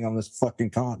goddamn thing on this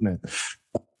fucking continent.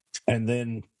 And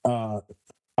then I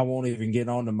won't even get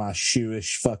onto my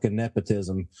Jewish fucking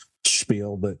nepotism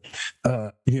spiel, but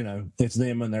it's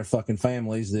them and their fucking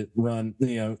families that run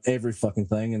every fucking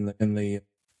thing in the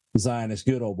Zionist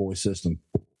good old boy system.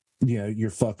 Your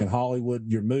fucking Hollywood,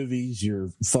 your movies,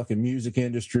 your fucking music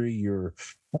industry, your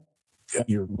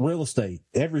real estate,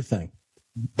 everything,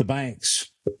 the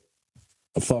banks,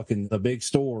 the big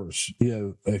stores,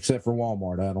 except for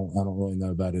Walmart. I don't really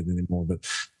know about it anymore, but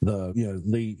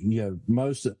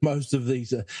most of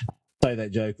these, I say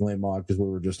that jokingly, Emad, because we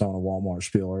were just on a Walmart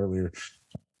spiel earlier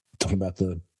talking about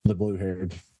the blue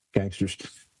haired gangsters.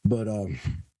 But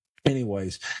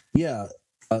anyways,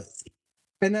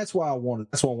 and that's why I wanted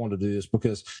to do this,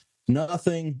 because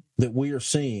nothing that we are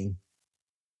seeing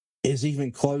is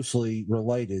even closely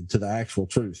related to the actual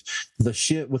truth. The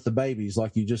shit with the babies,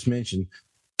 like you just mentioned,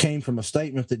 came from a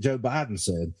statement that Joe Biden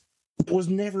said. It was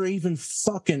never even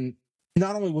fucking,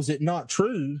 not only was it not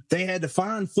true, they had to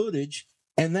find footage,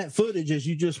 and that footage, as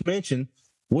you just mentioned,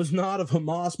 was not of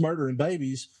Hamas murdering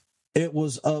babies. It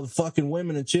was of fucking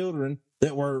women and children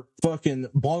that were fucking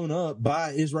blown up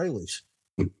by Israelis.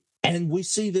 And we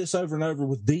see this over and over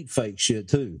with deep fake shit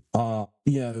too.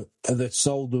 That's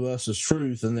sold to us as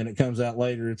truth, and then it comes out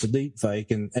later it's a deep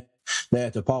fake, and they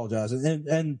have to apologize.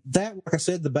 And that, like I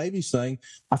said, the babies thing,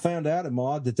 I found out,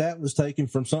 Emad, that was taken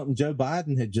from something Joe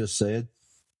Biden had just said.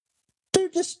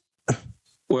 Dude, Joe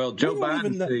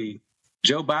Biden,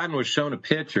 Joe Biden was shown a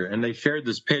picture, and they shared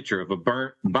this picture of a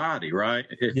burnt body, right?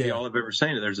 If y'all have ever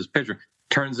seen it, there's this picture.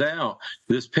 Turns out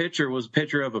this picture was a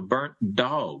picture of a burnt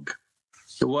dog.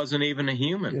 It wasn't even a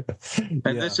human.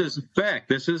 And this is a fact.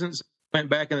 This isn't went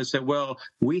back and they said, well,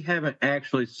 we haven't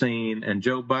actually seen, and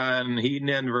Joe Biden, he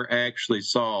never actually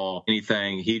saw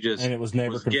anything. He just and it was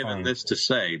never given this to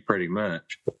say, pretty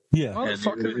much. Yeah.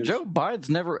 Motherfucker, Joe Biden's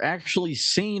never actually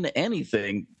seen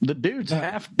anything. The dude's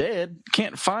half dead,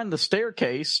 can't find the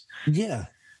staircase. Yeah.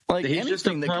 Like he's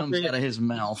anything that comes out of his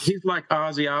mouth. He's like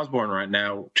Ozzy Osbourne right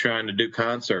now trying to do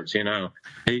concerts, you know.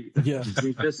 He's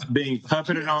just being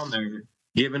puppeted on there,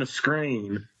 given a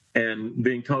screen, and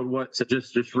being told what to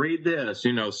just read this,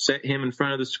 you know, set him in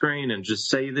front of the screen and just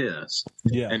say this.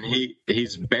 Yeah. And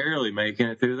he's barely making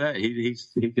it through that. He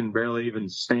can barely even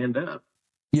stand up.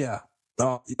 Yeah.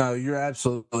 Oh, no, you're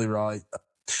absolutely right.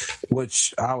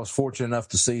 Which I was fortunate enough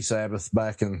to see Sabbath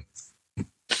back in,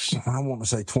 I want to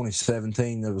say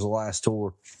 2017. It was the last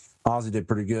tour. Ozzy did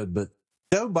pretty good, but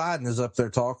Joe Biden is up there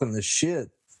talking this shit,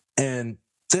 and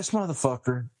this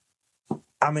motherfucker.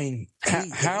 I mean,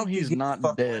 how he's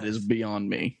not dead is beyond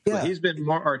me. Yeah. Well, he's been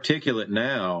more articulate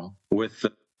now with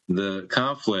the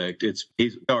conflict.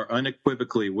 He's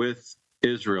unequivocally with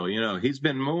Israel. You know, he's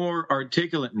been more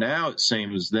articulate now, it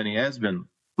seems, than he has been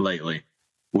lately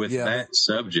with that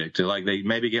subject. Like they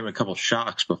maybe give him a couple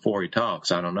shocks before he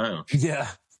talks. I don't know. Yeah,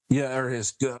 or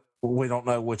we don't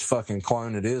know which fucking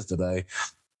clone it is today.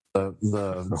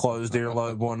 The closed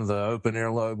earlobe one, the open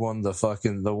earlobe one,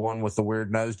 the one with the weird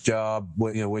nose job.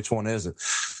 You know, which one is it?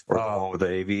 Or the one with the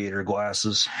aviator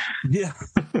glasses. Yeah.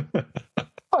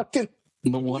 Fucking.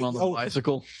 The one on the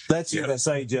bicycle. That's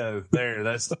USA Joe. There,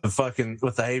 that's the fucking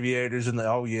with the aviators and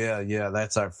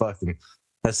that's our fucking.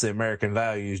 That's the American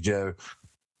values, Joe.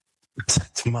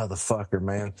 Motherfucker,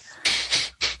 man.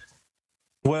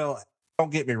 Well,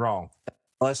 don't get me wrong.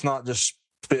 Let's not just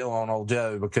spill on old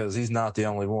Joe because he's not the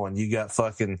only one. You got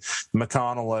fucking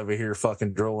McConnell over here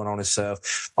fucking drooling on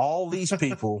himself. All these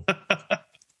people,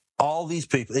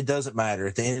 it doesn't matter.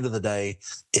 At the end of the day,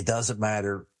 it doesn't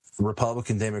matter.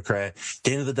 Republican, Democrat. At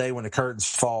the end of the day, when the curtains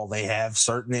fall, they have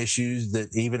certain issues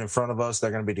that even in front of us,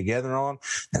 they're going to be together on,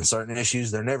 and certain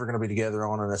issues they're never going to be together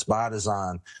on, and that's by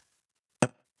design.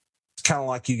 It's kind of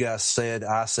like you guys said,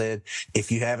 I said,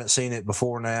 if you haven't seen it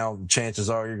before now,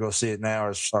 chances are you're going to see it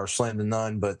now are slim to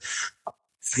none. But,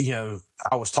 you know,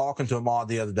 I was talking to Emad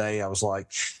the other day. I was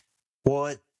like,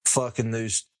 what fucking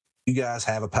news? You guys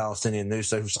have a Palestinian news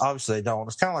service? Obviously they don't.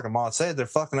 It's kind of like Emad said, they're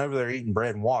fucking over there eating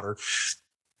bread and water.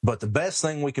 But the best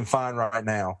thing we can find right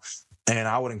now, and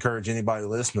I would encourage anybody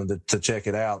listening to check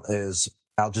it out, is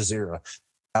Al Jazeera.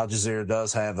 Al Jazeera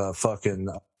does have a fucking,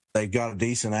 they've got a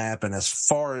decent app. And as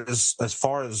far as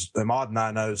Emad and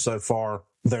I know, so far,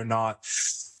 they're not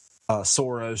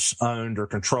Soros owned or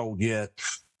controlled yet.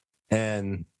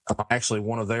 And actually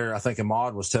I think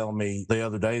Emad was telling me the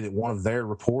other day that one of their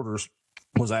reporters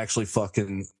was actually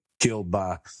fucking killed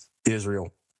by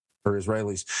Israel or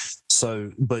Israelis.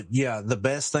 So, but yeah, the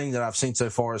best thing that I've seen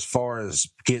so far as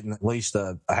getting at least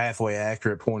a halfway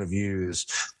accurate point of view is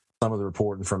some of the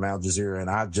reporting from Al Jazeera. And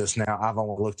I've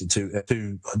only looked at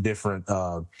two different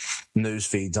news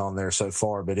feeds on there so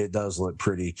far, but it does look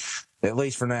pretty, at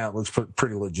least for now, it looks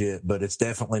pretty legit, but it's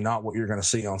definitely not what you're going to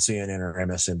see on CNN or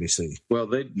MSNBC. Well,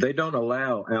 they don't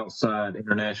allow outside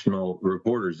international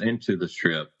reporters into the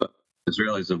Strip.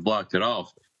 Israelis have blocked it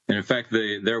off. And in fact,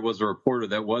 there was a reporter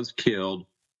that was killed.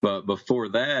 But before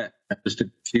that, just a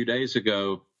few days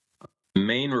ago,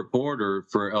 main reporter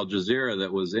for Al Jazeera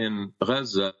that was in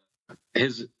Gaza,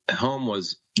 his home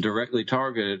was directly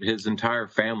targeted. His entire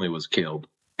family was killed,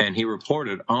 and he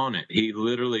reported on it. He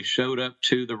literally showed up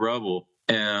to the rubble,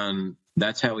 and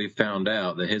that's how he found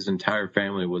out that his entire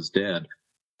family was dead.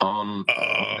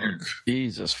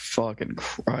 Jesus fucking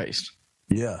Christ.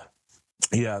 Yeah.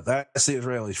 Yeah, that's the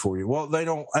Israelis for you. Well, they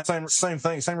don't, same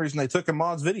thing, same reason they took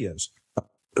Ahmad's videos.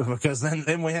 Because then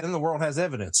the world has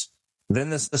evidence. Then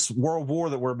this world war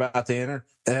that we're about to enter,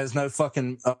 it has no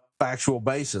fucking factual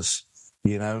basis.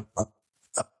 You know,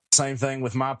 same thing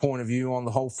with my point of view on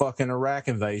the whole fucking Iraq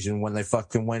invasion when they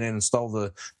fucking went in and stole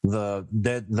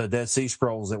the Dead Sea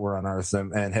Scrolls that were unearthed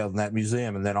and held in that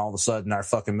museum. And then all of a sudden our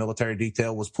fucking military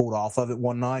detail was pulled off of it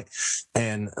one night.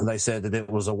 And they said that it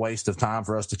was a waste of time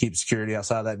for us to keep security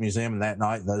outside that museum. And that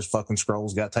night those fucking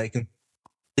scrolls got taken.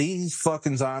 These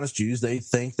fucking Zionist Jews, they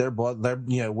think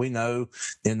we know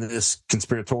in this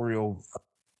conspiratorial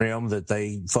realm that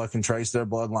they fucking trace their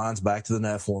bloodlines back to the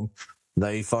Nephilim.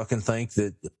 They fucking think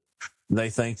that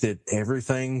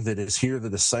everything that is here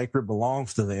that is sacred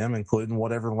belongs to them, including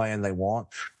whatever land they want.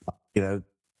 You know,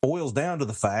 boils down to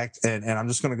the fact, and I'm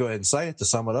just going to go ahead and say it to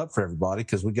sum it up for everybody,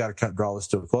 because we got to draw this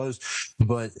to a close.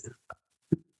 But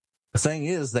the thing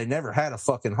is, they never had a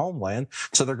fucking homeland,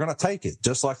 so they're going to take it,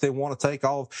 just like they want to take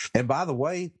all. And by the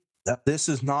way, this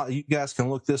is not, you guys can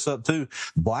look this up too.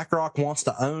 BlackRock wants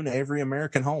to own every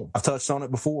American home. I've touched on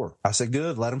it before. I said,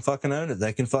 good, let them fucking own it.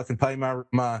 They can fucking pay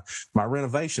my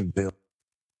renovation bill.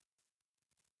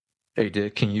 Hey,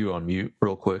 Dick, can you unmute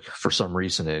real quick? For some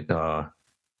reason, it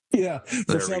Yeah,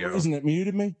 for some reason it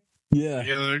muted me. Yeah.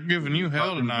 Yeah, they're giving you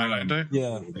hell tonight, ain't they?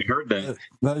 Yeah. They heard that.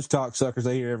 Those cocksuckers,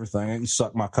 they hear everything. They can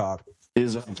suck my cock.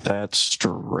 Isn't that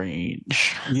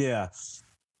strange? Yeah.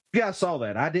 You guys saw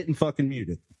that. I didn't fucking mute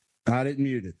it. I didn't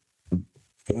mute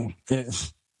it.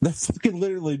 They fucking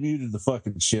literally muted the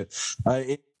fucking shit.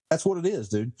 That's what it is,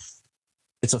 dude.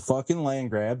 It's a fucking land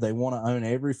grab. They want to own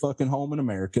every fucking home in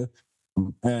America.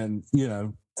 And, you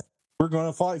know, we're going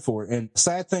to fight for it. And the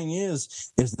sad thing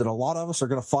is that a lot of us are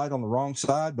going to fight on the wrong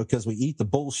side because we eat the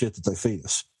bullshit that they feed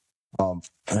us.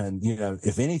 And, you know,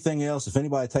 if anything else, if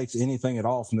anybody takes anything at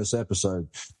all from this episode,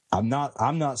 I'm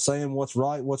not saying what's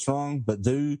right, what's wrong, but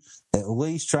do at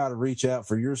least try to reach out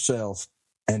for yourself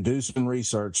and do some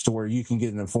research to where you can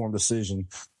get an informed decision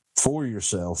for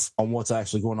yourself on what's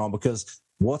actually going on. Because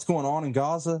what's going on in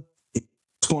Gaza,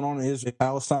 what's going on in Israel,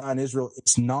 Palestine, Israel,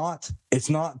 it's not,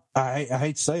 I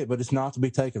hate to say it, but it's not to be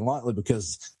taken lightly,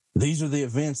 because these are the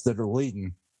events that are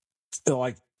leading.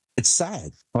 Like, it's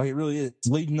sad. Like, it really is. It's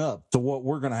leading up to what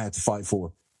we're going to have to fight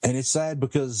for. And it's sad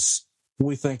because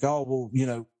we think, oh, well, you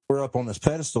know, we're up on this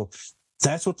pedestal.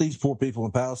 That's what these poor people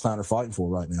in Palestine are fighting for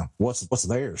right now. What's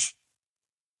theirs?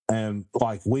 And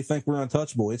like, we think we're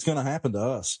untouchable. It's going to happen to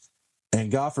us.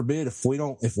 And God forbid, if we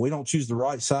don't choose the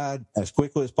right side as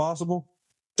quickly as possible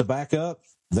to back up,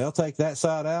 they'll take that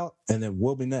side out, and then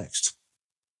we'll be next.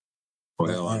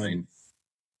 Well, I mean,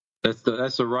 that's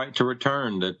the right to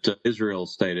return that Israel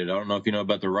stated. I don't know if you know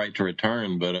about the right to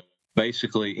return, but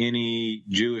basically any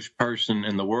Jewish person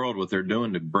in the world, what they're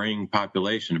doing to bring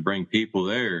population, to bring people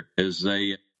there, is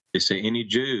they say any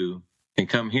Jew can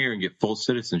come here and get full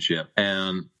citizenship.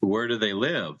 And where do they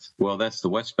live? Well, that's the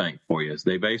West Bank for you.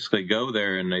 They basically go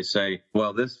there and they say,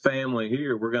 well, this family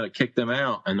here, we're going to kick them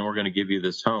out, and then we're going to give you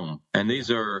this home. And these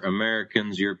are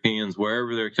Americans, Europeans,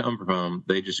 wherever they come from.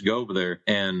 They just go over there,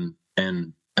 and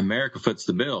America foots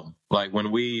the bill. Like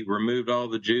when we removed all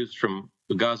the Jews from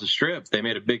the Gaza Strip, they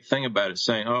made a big thing about it,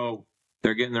 saying, oh,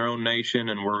 they're getting their own nation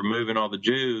and we're removing all the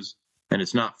Jews, and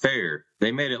it's not fair.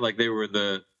 They made it like they were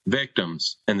the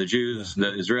victims, and the Jews,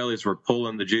 the Israelis were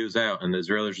pulling the Jews out, and the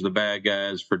Israelis were the bad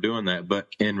guys for doing that. But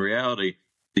in reality,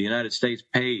 the United States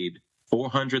paid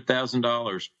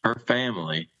 $400,000 per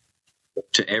family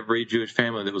to every Jewish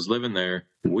family that was living there.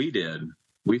 We did.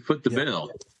 We foot the bill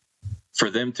for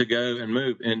them to go and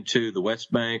move into the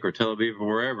West Bank or Tel Aviv or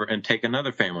wherever and take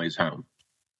another family's home.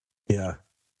 Yeah.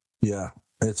 Yeah.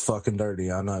 It's fucking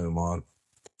dirty. I know, man.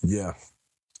 Yeah.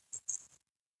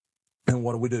 And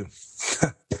what do we do?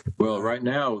 Well, right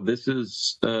now, this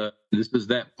is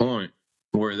that point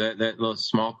where that little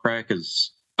small crack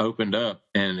is opened up.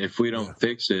 And if we don't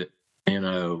fix it, you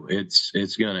know, it's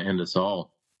going to end us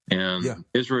all. And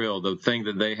Israel, the thing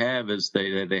that they have is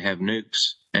they have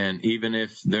nukes. And even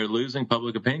if they're losing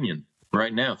public opinion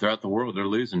right now throughout the world, they're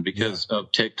losing because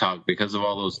of TikTok, because of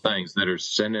all those things that are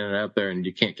sending it out there and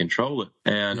you can't control it.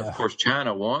 And of course,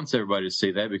 China wants everybody to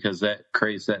see that because that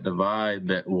creates that divide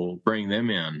that will bring them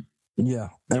in. Yeah.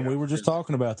 And we were just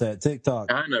talking about that. TikTok.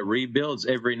 China rebuilds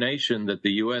every nation that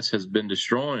the U.S. has been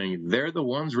destroying. They're the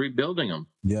ones rebuilding them.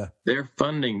 Yeah. They're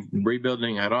funding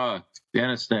rebuilding Iraq,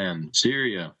 Afghanistan,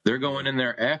 Syria. They're going in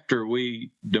there after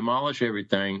we demolish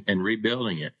everything and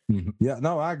rebuilding it. Mm-hmm. Yeah,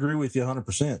 no, I agree with you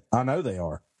 100%. I know they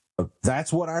are.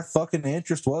 That's what our fucking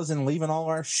interest was in leaving all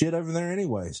our shit over there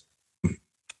anyways.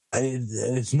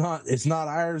 It's not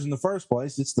ours in the first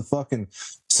place. It's the fucking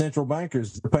central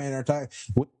bankers that are paying our tax.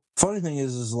 Funny thing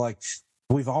is like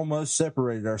we've almost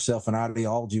separated ourselves in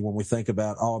ideology when we think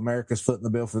about, oh, America's footing the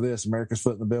bill for this, America's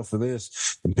footing the bill for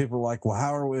this. And people are like, well,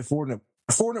 how are we affording it?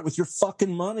 Affording it with your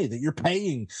fucking money that you're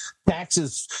paying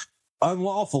taxes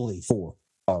unlawfully for.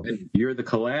 And you're the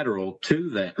collateral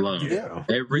to that loan. Yeah.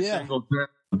 Every single time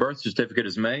a birth certificate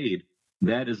is made,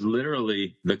 that is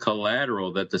literally the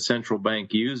collateral that the central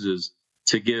bank uses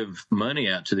to give money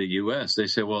out to the U.S. They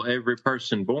say, well, every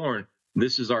person born,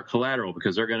 this is our collateral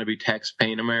because they're going to be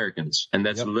tax-paying Americans. And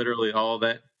that's literally all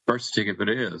that birth certificate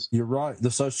is. You're right. The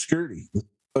Social Security.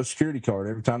 Social Security card,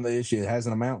 every time they issue it, has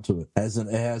an amount to it.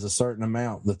 It has a certain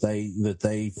amount that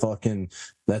they fucking,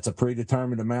 that's a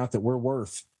predetermined amount that we're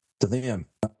worth to them.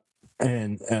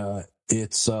 And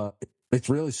it's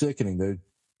really sickening, dude.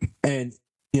 And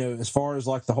as far as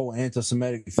like the whole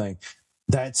anti-Semitic thing,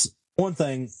 that's one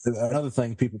thing. Another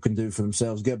thing people can do for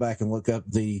themselves: get back and look up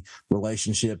the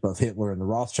relationship of Hitler and the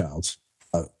Rothschilds.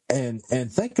 And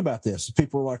think about this.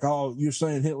 People are like, "Oh, you're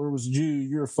saying Hitler was a Jew?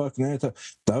 You're a fucking anti."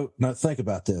 No, think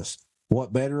about this.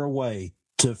 What better a way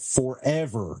to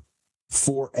forever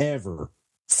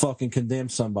fucking condemn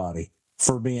somebody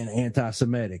for being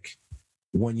anti-Semitic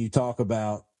when you talk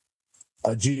about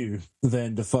a Jew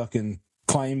than to fucking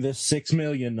claim this 6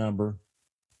 million number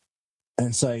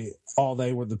and say, "Oh,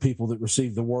 they were the people that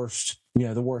received the worst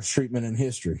treatment in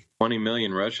history." 20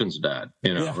 million Russians died.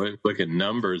 Look at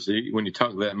numbers. When you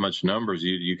talk that much numbers,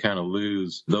 you kind of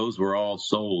lose. Those were all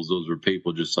souls. Those were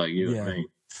people just like you and me.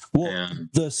 Well, and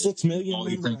the 6 million all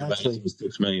you number think actually, about is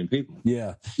 6 million people.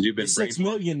 Yeah. You've been the 6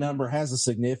 million number has a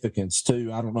significance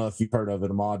too. I don't know if you've heard of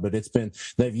it, Emad, but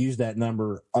they've used that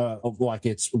number like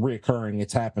it's reoccurring.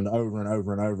 It's happened over and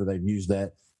over and over. They've used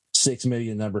that 6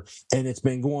 million number, and it's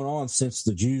been going on since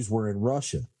the Jews were in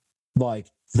Russia. Like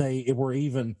the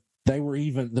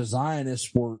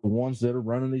Zionists were the ones that are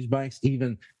running these banks,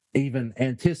 even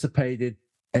anticipated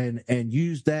and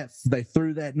used that. They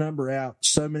threw that number out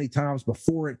so many times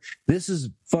before it. This is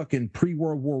fucking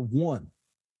pre-World War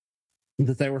I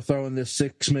that they were throwing this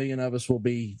 6 million of us will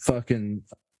be fucking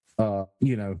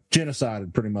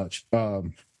genocided pretty much.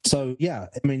 So yeah,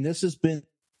 I mean, this has been,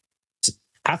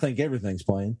 I think everything's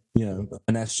playing, and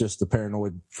that's just the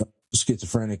paranoid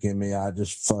schizophrenic in me. I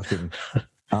just fucking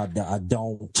I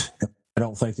don't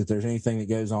think that there's anything that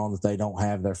goes on that they don't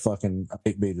have their fucking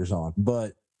dick beaters on.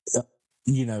 But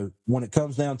when it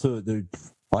comes down to it, dude,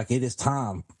 like, it is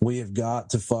time. We have got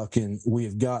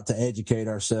to educate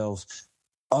ourselves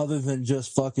other than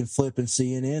just fucking flipping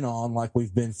CNN on like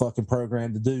we've been fucking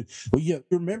programmed to do. Well, you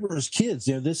remember as kids,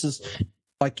 this is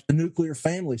like a nuclear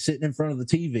family sitting in front of the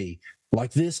TV.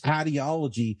 Like, this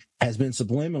ideology has been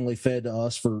subliminally fed to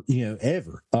us for,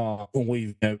 ever.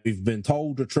 We've been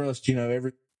told to trust,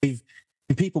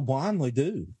 people blindly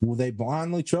do. Well, they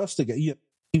blindly trust the guy.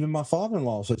 Even my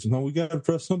father-in-law says, "No, we got to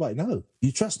trust nobody." No,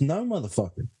 you trust no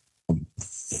motherfucker.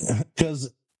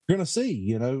 Because you're going to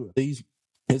see,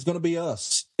 it's going to be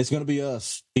us. It's going to be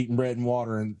us eating bread and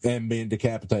water and being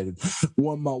decapitated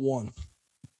one by one.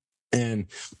 And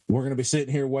we're going to be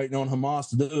sitting here waiting on Hamas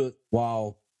to do it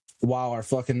while our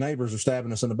fucking neighbors are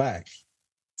stabbing us in the back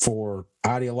for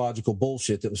ideological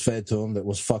bullshit that was fed to them that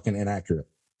was fucking inaccurate.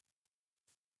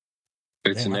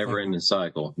 It's a never-ending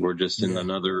cycle. We're just in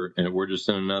another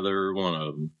one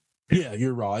of them. Yeah,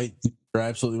 you're right. You're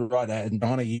absolutely right. And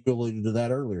Donnie, you alluded to that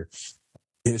earlier.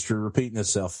 History repeating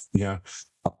itself,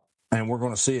 and we're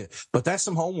going to see it. But that's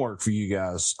some homework for you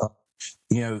guys.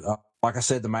 Like I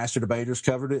said, the Master Debaters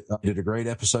covered it. Did a great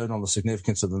episode on the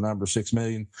significance of the number 6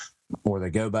 million, where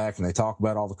they go back and they talk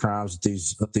about all the crimes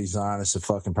that these Zionists have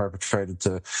fucking perpetrated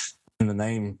in the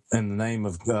name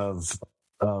of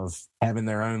having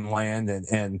their own land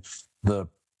and the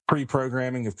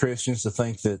pre-programming of Christians to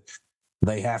think that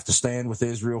they have to stand with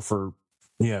Israel for,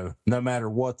 no matter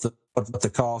what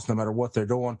the cost, no matter what they're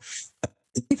doing.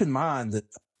 Keep in mind that,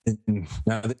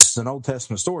 now this is an Old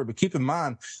Testament story, but keep in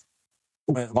mind,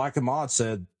 like Emad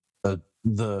said,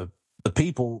 the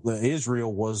people,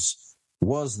 Israel was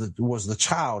the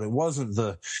child. It wasn't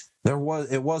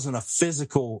a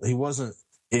physical. It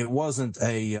wasn't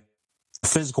a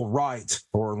physical right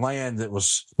or land that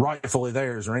was rightfully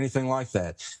theirs or anything like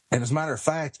that. And as a matter of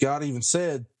fact, God even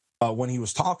said when he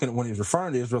was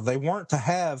referring to Israel, they weren't to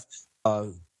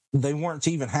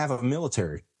even have a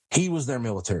military. He was their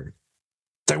military.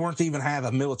 They weren't to even have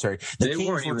a military. The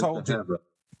kings were told to have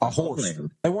a horse.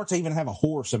 They weren't to even have a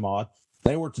horse, Emad.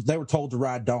 They were told to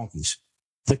ride donkeys.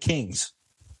 The kings.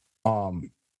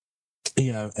 And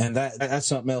that's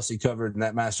something else he covered in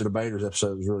that Master Debaters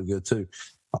episode. Was really good too.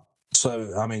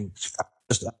 So, I mean,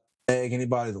 just beg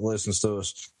anybody that listens to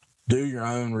us, do your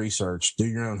own research, do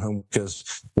your own homework,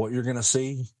 because what you're going to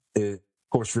see, of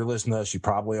course, if you're listening to us, you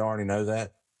probably already know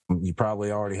that. You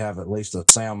probably already have at least a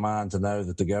sound mind to know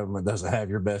that the government doesn't have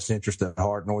your best interest at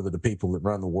heart, nor the people that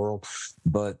run the world.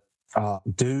 But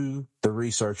do the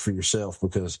research for yourself,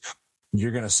 because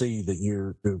you're going to see that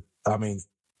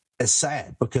it's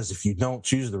sad, because if you don't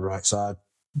choose the right side,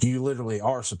 you literally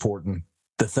are supporting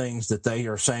the things that they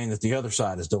are saying that the other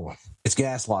side is doing. It's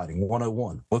gaslighting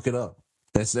 101. Look it up.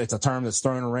 It's a term that's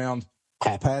thrown around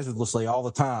haphazardly all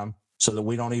the time so that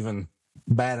we don't even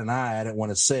bat an eye at it when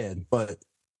it's said. But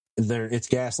it's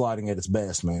gaslighting at its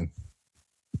best, man.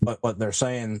 But they're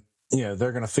saying, they're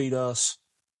going to feed us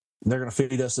they're going to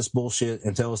feed us this bullshit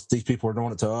and tell us these people are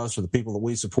doing it to us or the people that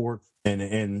we support. And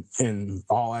in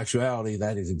all actuality,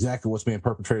 that is exactly what's being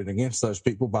perpetrated against those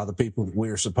people by the people that we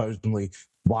are supposedly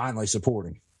blindly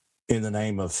supporting in the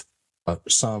name of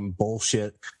some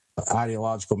bullshit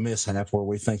ideological mishap where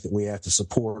we think that we have to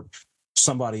support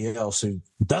somebody else who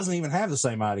doesn't even have the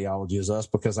same ideology as us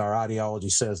because our ideology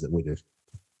says that we do.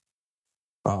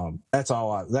 That's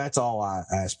all I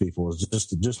ask people is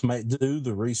just do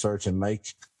the research and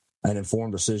make an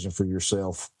informed decision for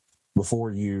yourself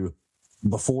before you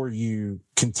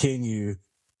continue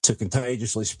to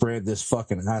contagiously spread this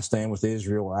fucking I stand with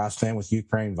Israel or I stand with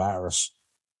Ukraine virus.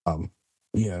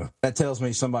 That tells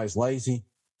me somebody's lazy.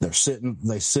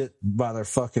 They sit by their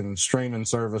fucking streaming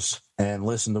service and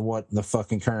listen to what the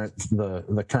fucking current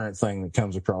thing that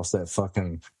comes across that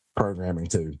fucking programming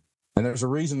tube. And there's a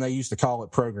reason they used to call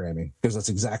it programming because that's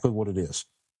exactly what it is.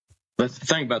 That's the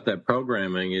thing about that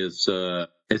programming is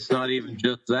it's not even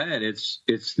just that. It's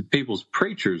the people's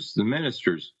preachers, the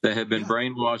ministers that have been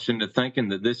brainwashed into thinking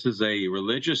that this is a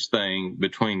religious thing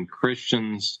between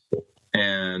Christians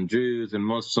and Jews and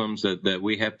Muslims that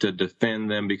we have to defend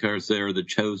them because they're the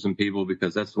chosen people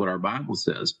because that's what our Bible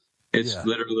says. It's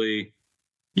literally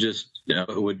just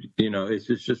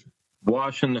it's just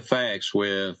washing the facts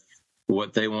with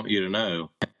what they want you to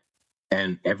know.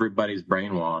 And everybody's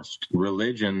brainwashed.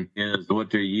 Religion is what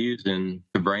they're using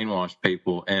to brainwash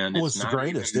people, and it's the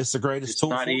greatest. It's the greatest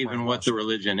tool. It's not even what the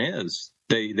religion is.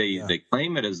 They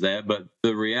claim it as that, but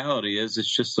the reality is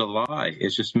it's just a lie.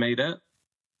 It's just made up.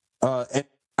 And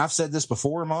I've said this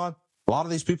before, Emad. A lot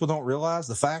of these people don't realize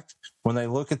the fact when they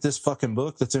look at this fucking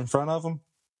book that's in front of them,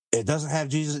 it doesn't have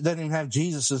Jesus. It doesn't even have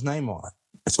Jesus' name on it.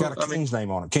 It's got a king's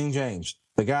name on it, King James,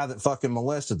 the guy that fucking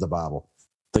molested the Bible.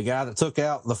 The guy that took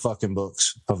out the fucking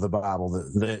books of the Bible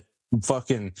that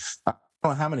fucking, I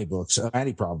don't know how many books,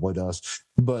 Andy probably does,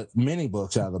 but many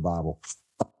books out of the Bible.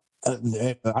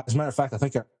 As a matter of fact, I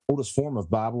think our oldest form of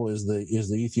Bible is the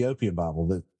Ethiopian Bible,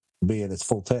 that being its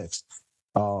full text.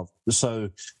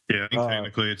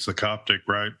 Technically it's the Coptic,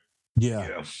 right?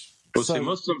 Yeah. Well, see,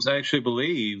 Muslims actually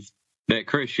believe that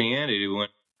Christianity, when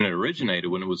it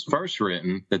originated, when it was first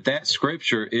written, that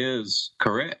scripture is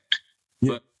correct.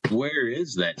 Yeah. But where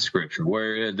is that scripture?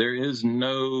 Where there is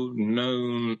no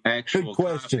known actual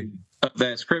copy of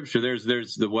that scripture.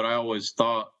 There's what I always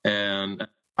thought, and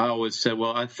I always said,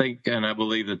 well, I think and I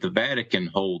believe that the Vatican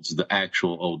holds the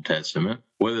actual Old Testament.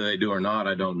 Whether they do or not,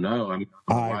 I don't know. I don't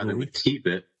know why they would keep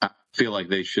it. I feel like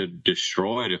they should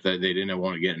destroy it if they didn't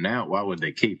want to get it out. Why would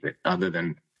they keep it? Other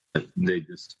than they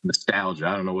just nostalgia.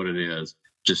 I don't know what it is.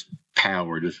 Just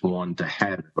power, just wanting to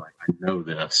have it. Like, I know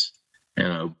this.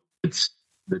 It's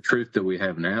the truth that we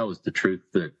have now is the truth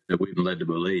that we've been led to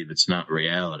believe. It's not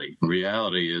reality.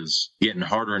 Reality is getting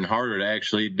harder and harder to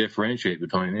actually differentiate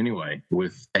between anyway,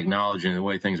 with technology and the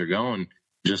way things are going.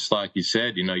 Just like you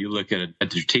said, you look at the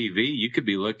TV, you could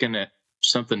be looking at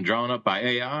something drawn up by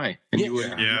AI. And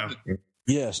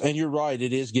Yes, and you're right.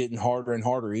 It is getting harder and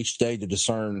harder each day to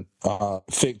discern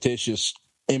fictitious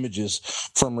images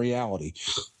from reality.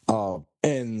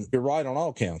 And you're right on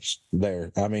all counts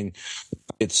there. I mean,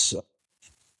 it's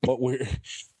what we're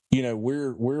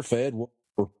fed what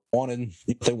we're wanting,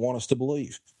 they want us to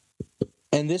believe.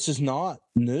 And this is not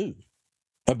new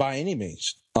by any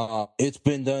means. It's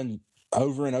been done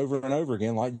over and over and over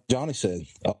again, like Johnny said.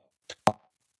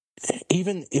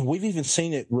 We've even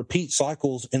seen it repeat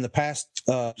cycles in the past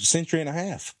century and a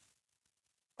half.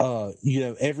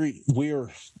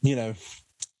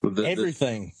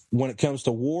 Everything when it comes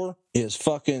to war is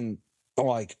fucking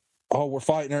like, oh, we're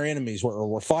fighting our enemies.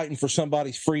 We're fighting for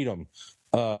somebody's freedom.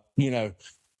 We're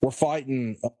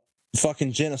fighting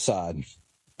fucking genocide.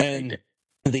 And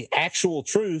the actual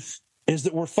truth is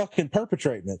that we're fucking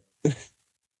perpetrating it.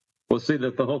 Well, see,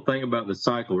 that the whole thing about the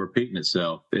cycle repeating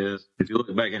itself is, if you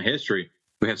look back in history,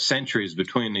 we have centuries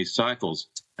between these cycles.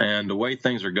 And the way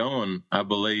things are going, I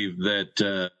believe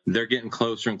that they're getting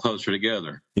closer and closer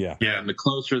together. Yeah. And the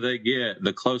closer they get,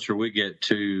 the closer we get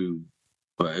to,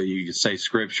 you could say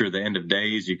scripture, the end of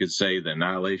days. You could say the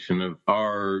annihilation of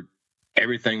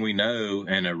everything we know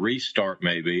and a restart,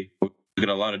 maybe. We look at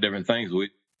a lot of different things.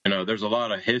 There's a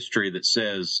lot of history that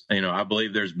says, I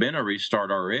believe there's been a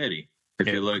restart already. If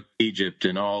you look at Egypt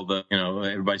and all the,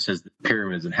 everybody says the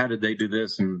pyramids and how did they do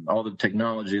this and all the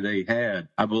technology they had.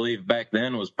 I believe back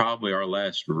then was probably our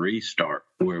last restart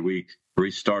where we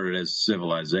restarted as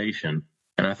civilization.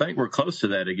 And I think we're close to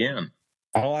that again.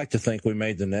 I like to think we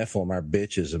made the Nephilim our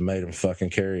bitches and made them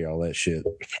fucking carry all that shit.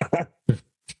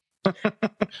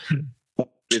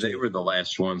 They were the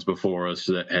last ones before us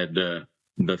that had the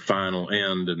final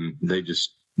end, and they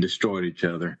just destroyed each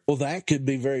other. Well, that could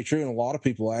be very true, and a lot of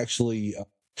people actually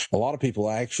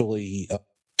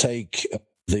take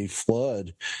the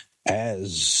flood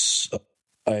as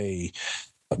a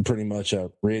pretty much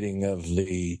a ridding of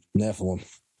the Nephilim.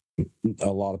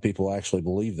 A lot of people actually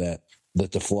believe that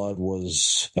the flood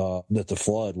was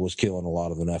killing a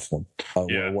lot of the Nephilim.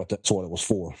 That's what it was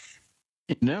for.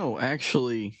 No,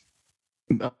 actually,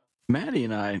 Maddie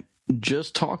and I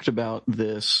just talked about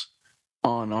this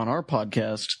on our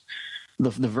podcast. The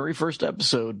very first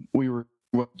episode, we were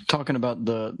talking about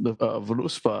the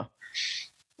Vruspa,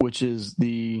 which is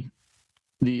the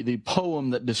poem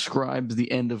that describes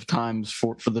the end of times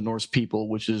for the Norse people,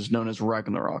 which is known as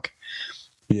Ragnarok.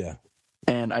 Yeah.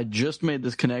 And I just made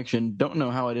this connection. Don't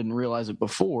know how I didn't realize it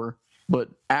before, but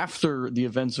after the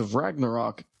events of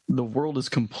Ragnarok, the world is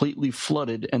completely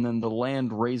flooded, and then the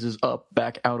land raises up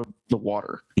back out of the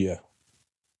water. Yeah.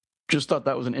 Just thought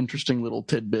that was an interesting little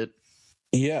tidbit.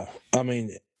 Yeah. I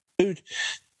mean, dude,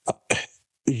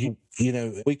 you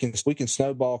know, we can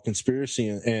snowball conspiracy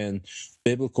and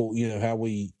biblical, you know, how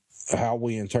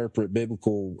we interpret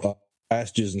biblical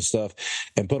passages and stuff,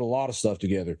 and put a lot of stuff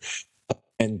together,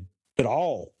 and it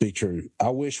all be true. I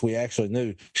wish we actually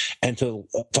knew. And to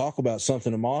talk about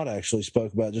something Emad actually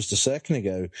spoke about just a second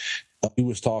ago, he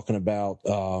was talking about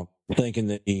thinking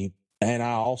that and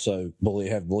I also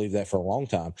have believed that for a long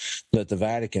time, that the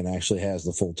Vatican actually has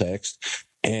the full text.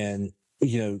 And,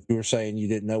 you know, you were saying you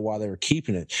didn't know why they were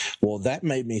keeping it. Well, that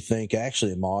made me think,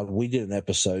 actually, Emad, we did an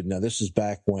episode. Now, this is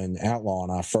back when Outlaw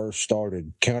and I first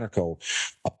started Countercult.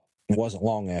 It wasn't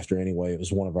long after, anyway. It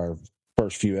was one of our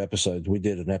first few episodes. We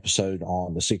did an episode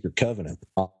on the Secret Covenant.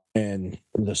 And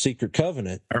the Secret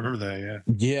Covenant. I remember that,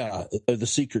 yeah. Yeah, the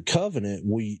Secret Covenant,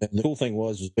 the cool thing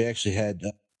was we actually had,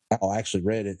 I actually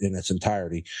read it in its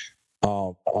entirety.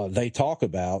 They talk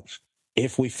about,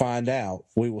 if we find out,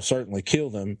 we will certainly kill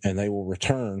them and they will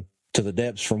return to the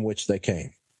depths from which they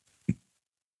came.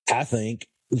 I think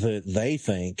that they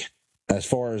think, as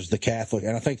far as the Catholic,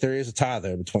 and I think there is a tie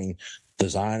there between the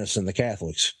Zionists and the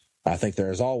Catholics. I think there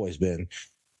has always been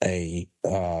a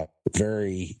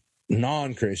very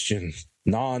non-Christian,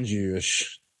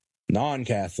 non-Jewish,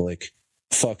 non-Catholic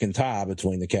fucking tie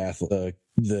between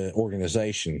the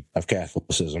organization of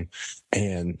Catholicism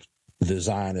and the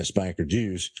Zionist banker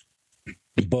Jews.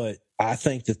 But I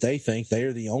think that they think they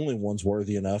are the only ones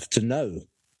worthy enough to know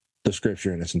the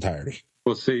scripture in its entirety.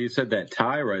 Well, see, you said that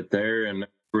tie right there, and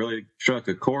really struck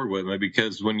a chord with me,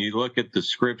 because when you look at the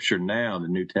scripture now, the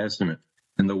New Testament,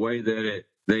 and the way that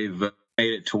they've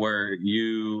made it to where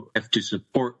you have to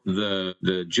support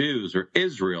the Jews, or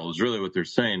Israel is really what they're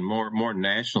saying, more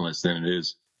nationalist than it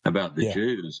is about the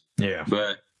Jews. Yeah.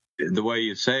 But the way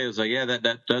you say it is like, yeah,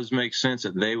 that does make sense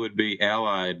that they would be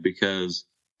allied, because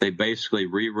they basically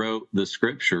rewrote the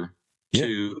scripture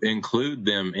to include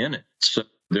them in it. So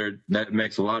that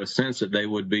makes a lot of sense that they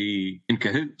would be in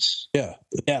cahoots. Yeah.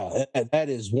 That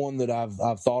is one that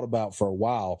I've thought about for a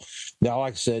while. Now,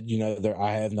 like I said, you know,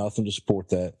 I have nothing to support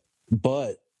that.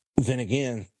 But then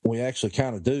again, we actually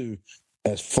kind of do,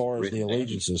 as far as the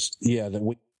allegiances. Yeah, that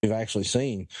we've actually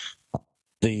seen.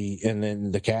 And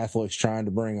then the Catholics trying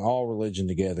to bring all religion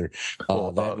together.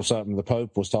 That was something the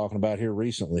Pope was talking about here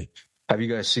recently. Have you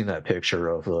guys seen that picture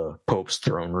of the Pope's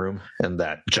throne room and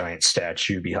that giant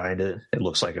statue behind it? It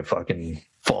looks like a fucking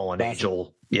fallen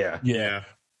angel. Yeah.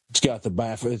 It's got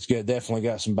definitely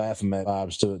got some Baphomet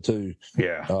vibes to it too.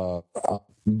 Yeah.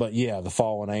 But yeah, the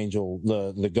fallen angel,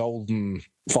 the golden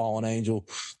fallen angel.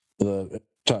 Is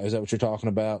that what you're talking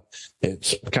about?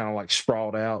 It's kind of like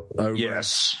sprawled out over.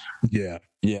 Yes. Yeah.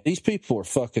 These people are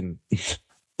fucking.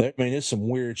 I mean, it's some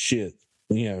weird shit.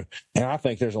 You know, and I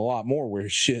think there's a lot more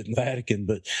weird shit in the Vatican,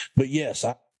 but yes,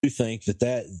 I do think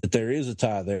that there is a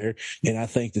tie there, and I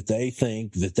think that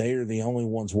they are the only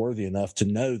ones worthy enough to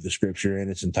know the scripture in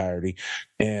its entirety,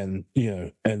 and you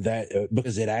know, and that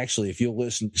because it actually, if you'll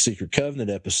listen to the Secret Covenant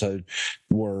episode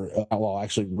where I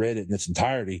actually read it in its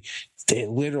entirety, it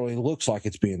literally looks like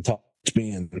it's being taught,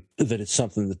 that it's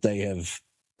something that they have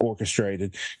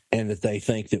orchestrated, and that they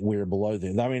think that we're below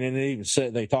them. I mean, and it even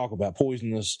said, they talk about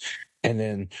poisonous. And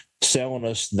then selling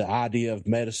us the idea of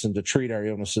medicine to treat our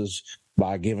illnesses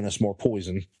by giving us more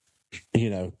poison.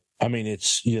 You know, I mean,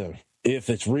 it's, you know,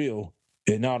 if it's real,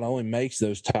 it not only makes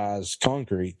those ties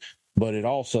concrete, but it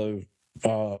also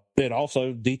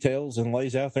details and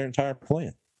lays out their entire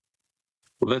plan.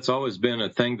 Well, that's always been a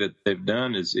thing that they've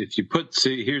done, is if you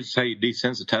here's how you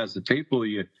desensitize the people,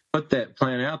 you put that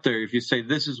plan out there. If you say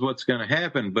this is what's going to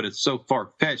happen, but it's so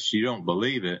far-fetched you don't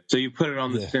believe it, so you put it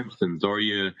on The Simpsons, or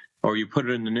you put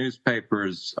it in the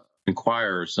newspapers,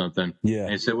 Inquirer or something. Yeah.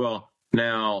 And you say, well,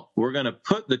 Now, we're going to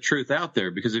put the truth out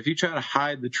there, because if you try to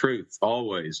hide the truth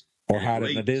always, or hide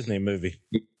it in a Disney movie,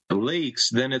 leaks,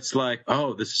 then it's like,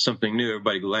 oh, this is something new.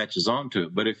 Everybody latches onto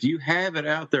it. But if you have it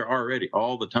out there already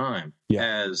all the time,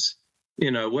 as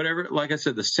whatever, like I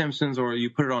said, The Simpsons, or you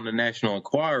put it on the National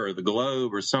Enquirer or the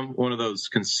Globe or one of those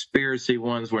conspiracy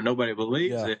ones where nobody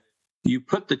believes it, you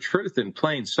put the truth in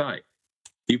plain sight.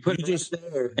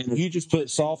 You just put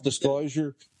soft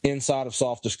disclosure inside of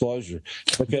soft disclosure,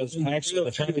 because actually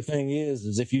the funny thing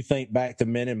is if you think back to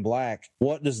Men in Black,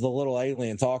 what does the little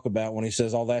alien talk about when he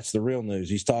says, "Oh, that's the real news"?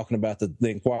 He's talking about the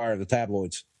Enquirer, the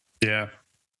tabloids. Yeah,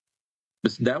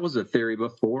 that was a theory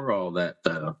before all that,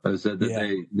 though. I said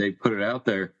that they put it out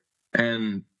there,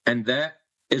 and that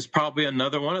is probably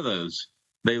another one of those.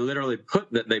 They literally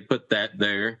put that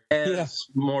there as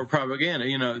more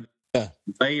propaganda.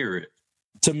 Layer it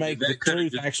to make the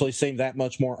truth actually seem that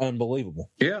much more unbelievable.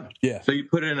 Yeah. So you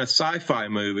put it in a sci-fi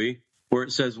movie where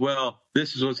it says, well,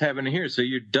 this is what's happening here. So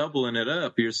you're doubling it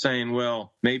up. You're saying,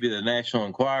 well, maybe the National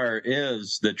Enquirer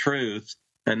is the truth.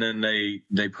 And then they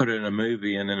put it in a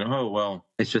movie, and then, oh, well,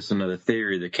 it's just another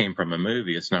theory that came from a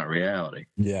movie. It's not reality.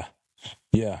 Yeah.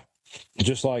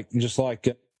 Just like,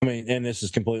 I mean, and this is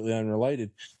completely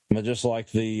unrelated, but just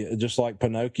like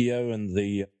Pinocchio and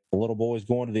the little boys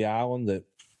going to the island that,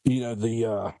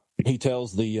 he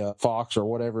tells the fox or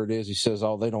whatever it is, he says,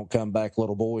 "Oh, they don't come back,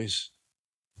 little boys."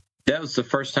 That was the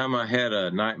first time I had a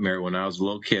nightmare when I was a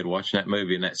little kid watching that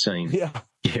movie and that scene. Yeah,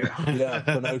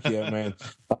 Pinocchio, man.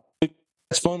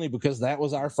 It's funny because that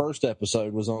was our first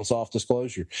episode, was on soft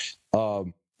disclosure. Right,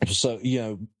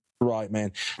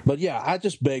 man. But yeah, I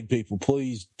just beg people,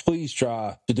 please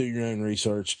try to do your own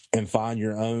research and find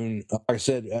your own. Like I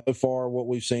said, so far what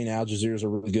we've seen, Al Jazeera's a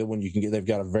really good one. You can get. They've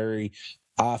got a very.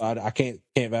 I can't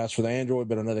vouch for the Android,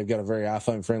 but I know they've got a very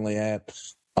iPhone friendly app.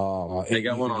 They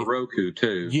got one on Roku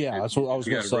too. Yeah, that's what I was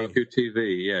going to say. Roku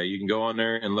TV. Yeah, you can go on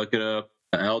there and look it up.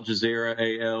 Al Jazeera,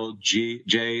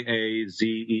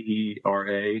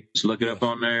 ALJAZEERA. Just look it up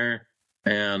on there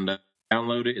and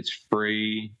download it. It's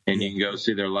free, and you can go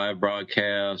see their live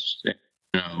broadcast.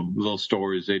 Little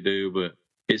stories they do, but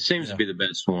it seems to be the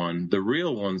best one. The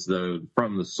real ones, though,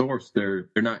 from the source, they're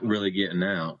not really getting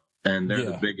out, and they're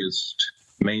the biggest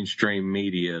mainstream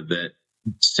media that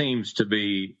seems to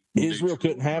be. Israel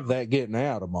couldn't have that getting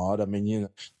out, Emad. I mean,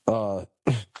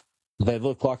 they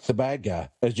look like the bad guy.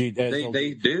 They do.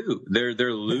 They're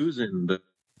losing the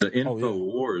info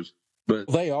wars, but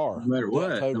they are.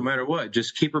 No matter what,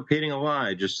 just keep repeating a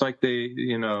lie, just like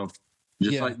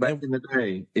like back in the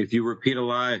day. If you repeat a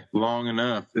lie long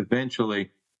enough, eventually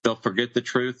they'll forget the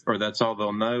truth, or that's all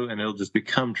they'll know, and it'll just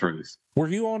become truth. Were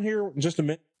you on here just a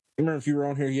minute? I don't remember if you were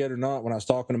on here yet or not when I was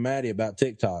talking to Maddie about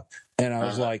TikTok, and I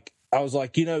was like,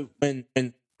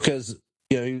 and because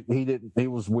he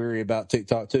was weary about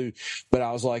TikTok too, but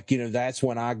I was like, that's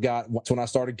when I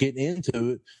started getting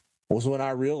into it, was when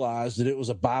I realized that it was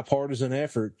a bipartisan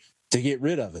effort to get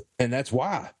rid of it, and that's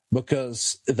why,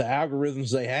 because the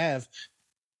algorithms they have,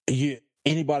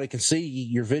 anybody can see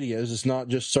your videos. It's not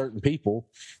just certain people,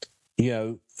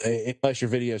 unless your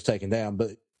video is taken down,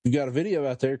 but. You got a video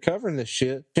out there covering this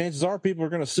shit. Chances are people are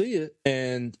going to see it,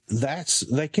 and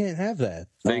they can't have that.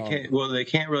 They can't. Well, they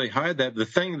can't really hide that. The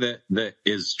thing that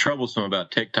is troublesome about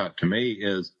TikTok to me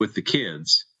is with the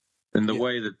kids, and the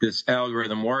way that this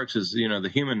algorithm works is,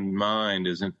 the human mind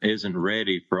isn't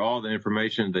ready for all the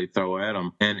information they throw at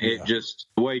them, and it just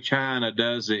the way China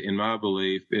does it, in my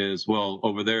belief, is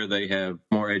over there they have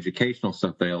more educational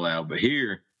stuff they allow, but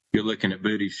here. You're looking at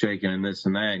booty shaking and this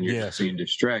and that, and you're just being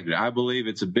distracted. I believe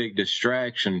it's a big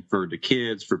distraction for the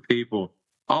kids, for people,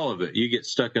 all of it. You get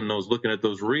stuck in looking at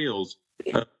those reels,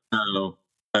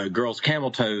 girls'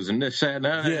 camel toes and this, that, and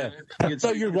that.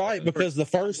 So you're right, because the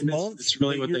first month it's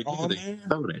really what they do. They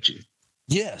throw it at you.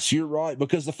 Yes, you're right,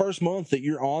 because the first month that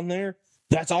you're on there,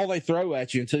 that's all they throw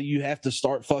at you until you have to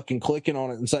start fucking clicking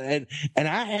on it and say, and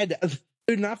I had.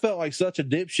 Dude, and I felt like such a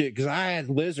dipshit because I had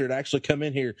Lizard actually come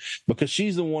in here because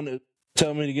she's the one that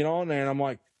told me to get on there, and I'm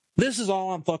like, this is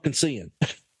all I'm fucking seeing.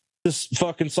 This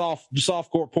fucking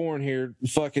softcore porn here,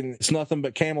 fucking, it's nothing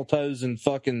but camel toes and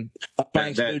fucking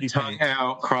that tongue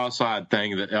out, cross-eyed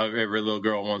thing that every little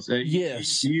girl wants.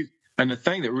 Yes. And the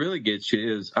thing that really gets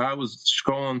you is I was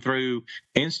scrolling through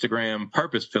Instagram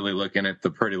purposefully looking at the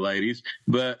pretty ladies,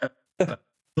 but.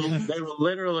 They will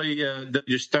literally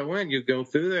just throw in. You go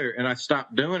through there, and I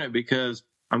stopped doing it because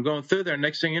I'm going through there.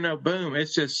 Next thing you know, boom!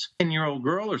 It's this 10-year-old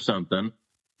girl or something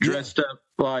dressed up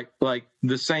like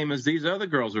the same as these other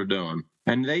girls are doing,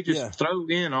 and they just throw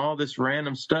in all this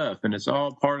random stuff, and it's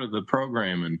all part of the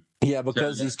programming. Yeah,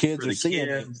 because these kids are seeing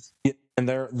it. and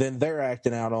they're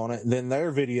acting out on it. Then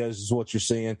their videos is what you're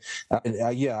seeing.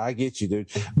 Yeah, I get you, dude.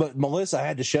 But Melissa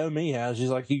had to show me how. She's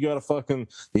like, you got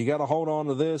to hold on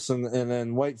to this and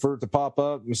then wait for it to pop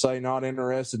up and say not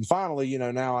interested. And finally,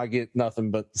 now I get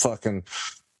nothing but fucking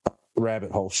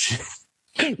rabbit hole shit.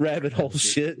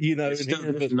 It's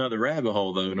still just another rabbit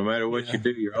hole, though. No matter what you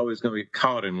do, you're always going to get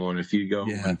caught in one if you go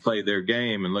and play their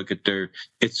game and look at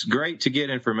it's great to get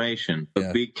information,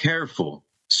 but be careful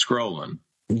scrolling.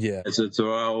 Yeah. That's what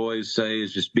I always say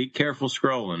is just be careful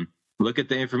scrolling. Look at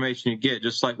the information you get.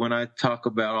 Just like when I talk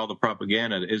about all the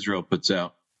propaganda that Israel puts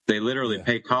out, they literally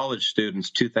pay college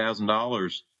students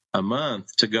 $2,000 a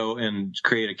month to go and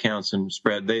create accounts and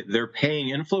spread. They're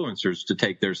paying influencers to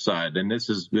take their side, and this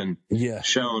has been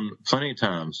shown plenty of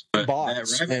times. But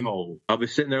that rabbit hole, I'll be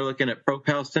sitting there looking at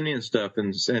pro-Palestinian stuff,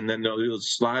 and then they'll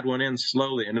slide one in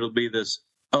slowly, and it'll be this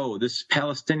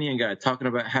Palestinian guy talking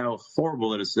about how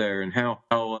horrible it is there, and how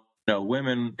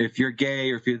women, if you're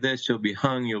gay or if you're this, you'll be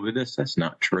hung, you'll be this. That's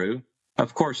not true.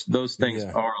 Of course, those things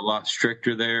are a lot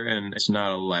stricter there, and it's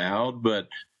not allowed, but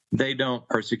they don't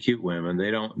persecute women.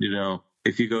 They don't,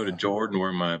 if you go to Jordan,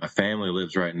 where my family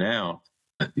lives right now,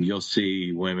 you'll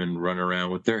see women run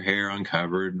around with their hair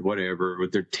uncovered, whatever,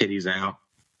 with their titties out.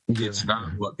 Yeah. It's not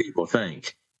what people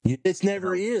think. It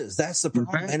never is. That's the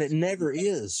problem, and it never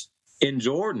is. In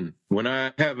Jordan, when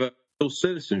I have a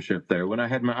citizenship there, when I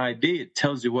had my ID, it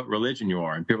tells you what religion you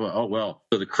are. And people are like,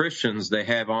 so the Christians, they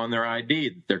have on their ID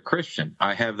that they're Christian.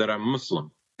 I have that I'm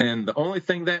Muslim. And the only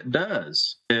thing that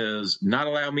does is not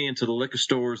allow me into the liquor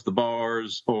stores, the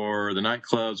bars, or the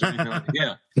nightclubs or anything like that.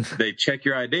 Yeah. They check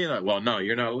your ID like, well, no,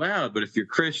 you're not allowed. But if you're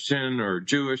Christian or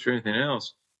Jewish or anything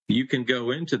else, you can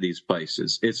go into these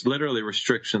places. It's literally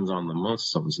restrictions on the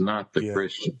Muslims, not the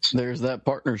Christians. There's that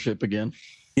partnership again.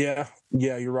 Yeah,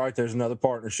 you're right. There's another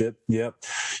partnership. Yep.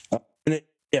 And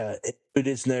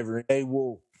it's never. They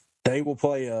will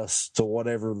play us to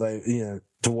whatever they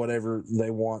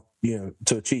want,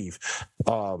 to achieve.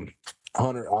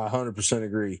 100%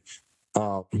 agree.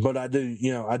 But I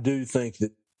do think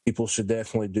that people should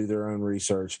definitely do their own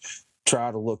research.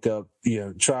 Try to look up,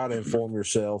 try to inform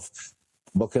yourself,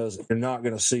 because you're not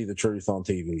going to see the truth on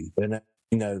TV. And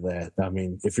you know that. I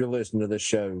mean, if you're listening to this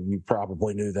show, you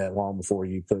probably knew that long before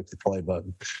you clicked the play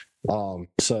button.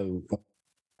 So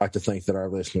I like to think that our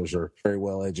listeners are very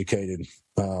well educated,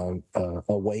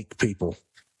 awake people.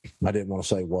 I didn't want to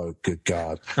say woke. Good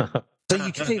God. So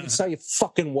you can't even say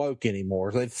fucking woke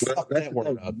anymore. They fucked that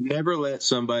word up. Never let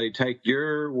somebody take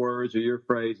your words or your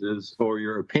phrases or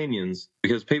your opinions,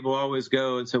 because people always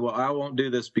go and say, well, I won't do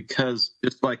this because,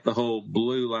 just like the whole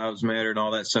Blue Lives Matter and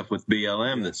all that stuff with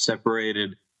BLM that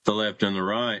separated the left and the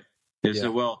right. They said,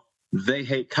 well, they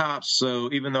hate cops,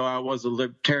 so even though I was a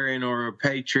libertarian or a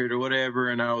patriot or whatever,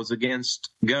 and I was against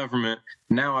government,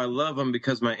 now I love them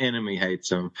because my enemy hates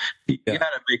them. You got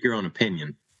to make your own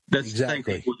opinion. That's the thing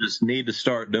people just need to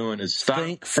start doing, is stop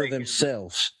think for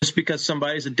themselves. Just because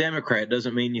somebody's a Democrat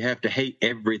doesn't mean you have to hate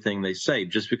everything they say.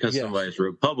 Just because somebody's a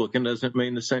Republican doesn't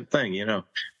mean the same thing.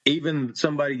 Even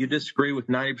somebody you disagree with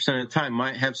 90% of the time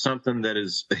might have something that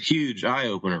is a huge eye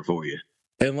opener for you.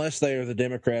 Unless they are the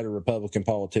Democrat or Republican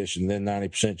politician, then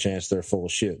 90% chance they're full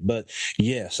of shit. But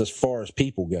yes, as far as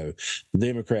people go,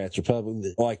 Democrats,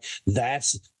 Republicans, like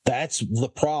that's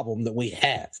the problem that we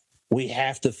have. We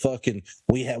have to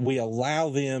we allow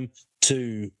them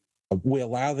to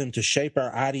shape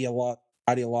our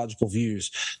ideological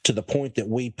views to the point that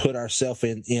we put ourselves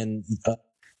in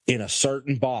a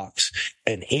certain box,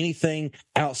 and anything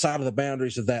outside of the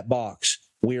boundaries of that box,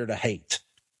 we are to hate.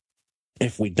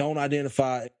 If we don't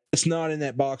identify, it's not in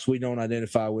that box, we don't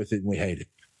identify with it, and we hate it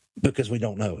because we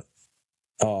don't know it.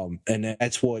 And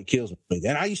that's what kills me.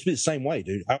 And I used to be the same way,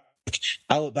 dude.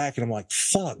 I look back and I'm like,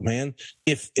 fuck, man.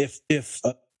 If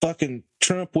fucking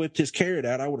Trump whipped his carrot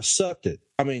out, I would have sucked it.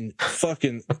 I mean,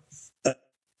 fucking,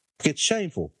 it's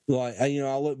shameful. Like,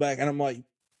 I look back and I'm like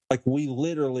we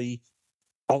literally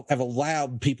have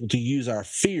allowed people to use our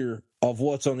fear of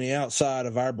what's on the outside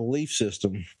of our belief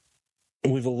system.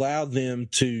 We've allowed them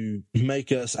to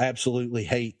make us absolutely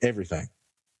hate everything.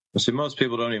 See, most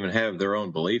people don't even have their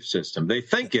own belief system. They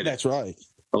think it. That's right.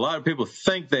 A lot of people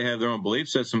think they have their own belief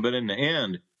system, but in the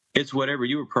end, it's whatever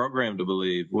you were programmed to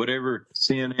believe, whatever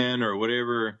CNN or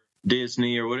whatever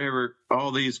Disney or whatever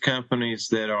all these companies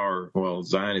that are,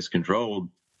 Zionist controlled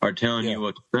are telling you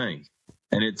what to think.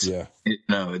 And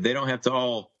they don't have to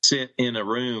all sit in a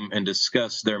room and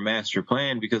discuss their master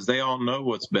plan, because they all know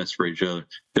what's best for each other.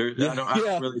 I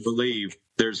don't really believe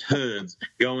there's hoods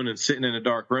going and sitting in a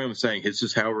dark room saying, this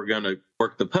is how we're going to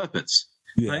work the puppets.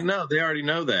 Like, no, they already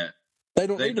know that. They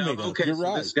don't They need to know, meet us. okay, You're so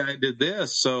right. this guy did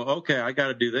this, so okay, I got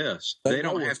to do this. They know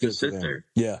don't what's have to good for sit them. there.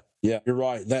 Yeah, you're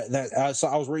right. I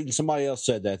was reading, somebody else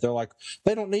said that. They're like,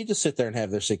 they don't need to sit there and have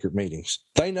their secret meetings.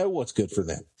 They know what's good for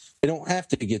them. They don't have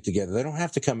to get together. They don't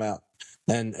have to come out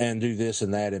and do this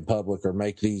and that in public or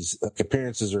make these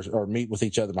appearances or meet with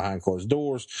each other behind closed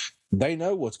doors. They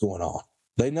know what's going on.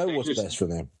 They know what's best for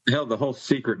them. Hell, the whole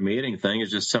secret meeting thing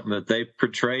is just something that they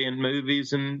portray in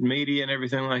movies and media and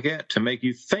everything like that to make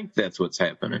you think that's what's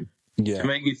happening. Yeah. To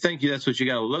make you think that's what you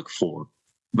got to look for.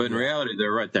 But in reality,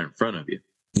 they're right there in front of you.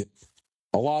 Yeah.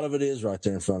 A lot of it is right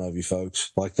there in front of you,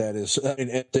 folks. Like that is, I mean,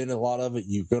 and then a lot of it,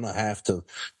 you're gonna have to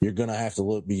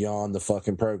look beyond the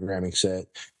fucking programming set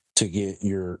to get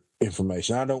your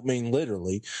information. I don't mean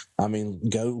literally. I mean,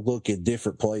 go look at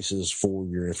different places for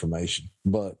your information.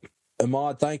 But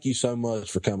Emad, thank you so much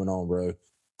for coming on, bro.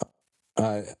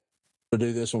 I to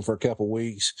do this one for a couple of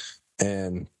weeks,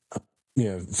 and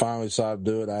finally decided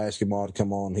to do it. I asked Emad to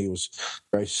come on. He was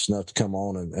gracious enough to come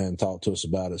on and talk to us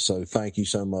about it. So thank you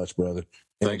so much, brother.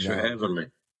 Thanks for having me.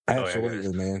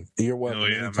 Absolutely, man. You're welcome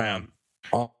anytime.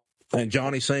 And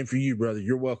Johnny, same for you, brother.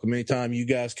 You're welcome anytime you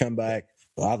guys come back.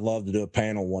 I'd love to do a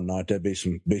panel one night. That'd be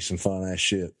some fun ass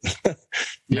shit.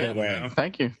 Yeah,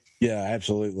 thank you. Yeah,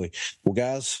 absolutely. Well,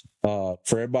 guys, for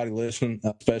everybody listening,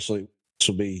 especially this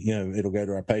will be, it'll go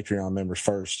to our Patreon members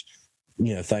first.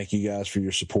 Thank you guys for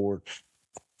your support.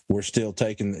 We're still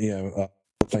taking, I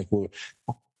think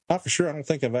not for sure. I don't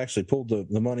think I've actually pulled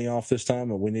the money off this time,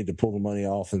 but we need to pull the money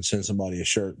off and send somebody a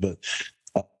shirt. But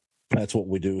that's what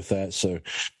we do with that. So,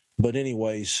 but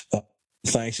anyways,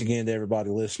 thanks again to everybody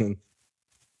listening.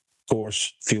 Of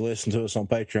course, if you listen to us on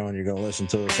Patreon, you're going to listen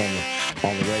to us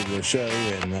on the regular show.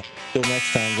 And until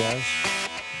next time, guys,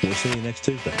 we'll see you next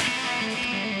Tuesday.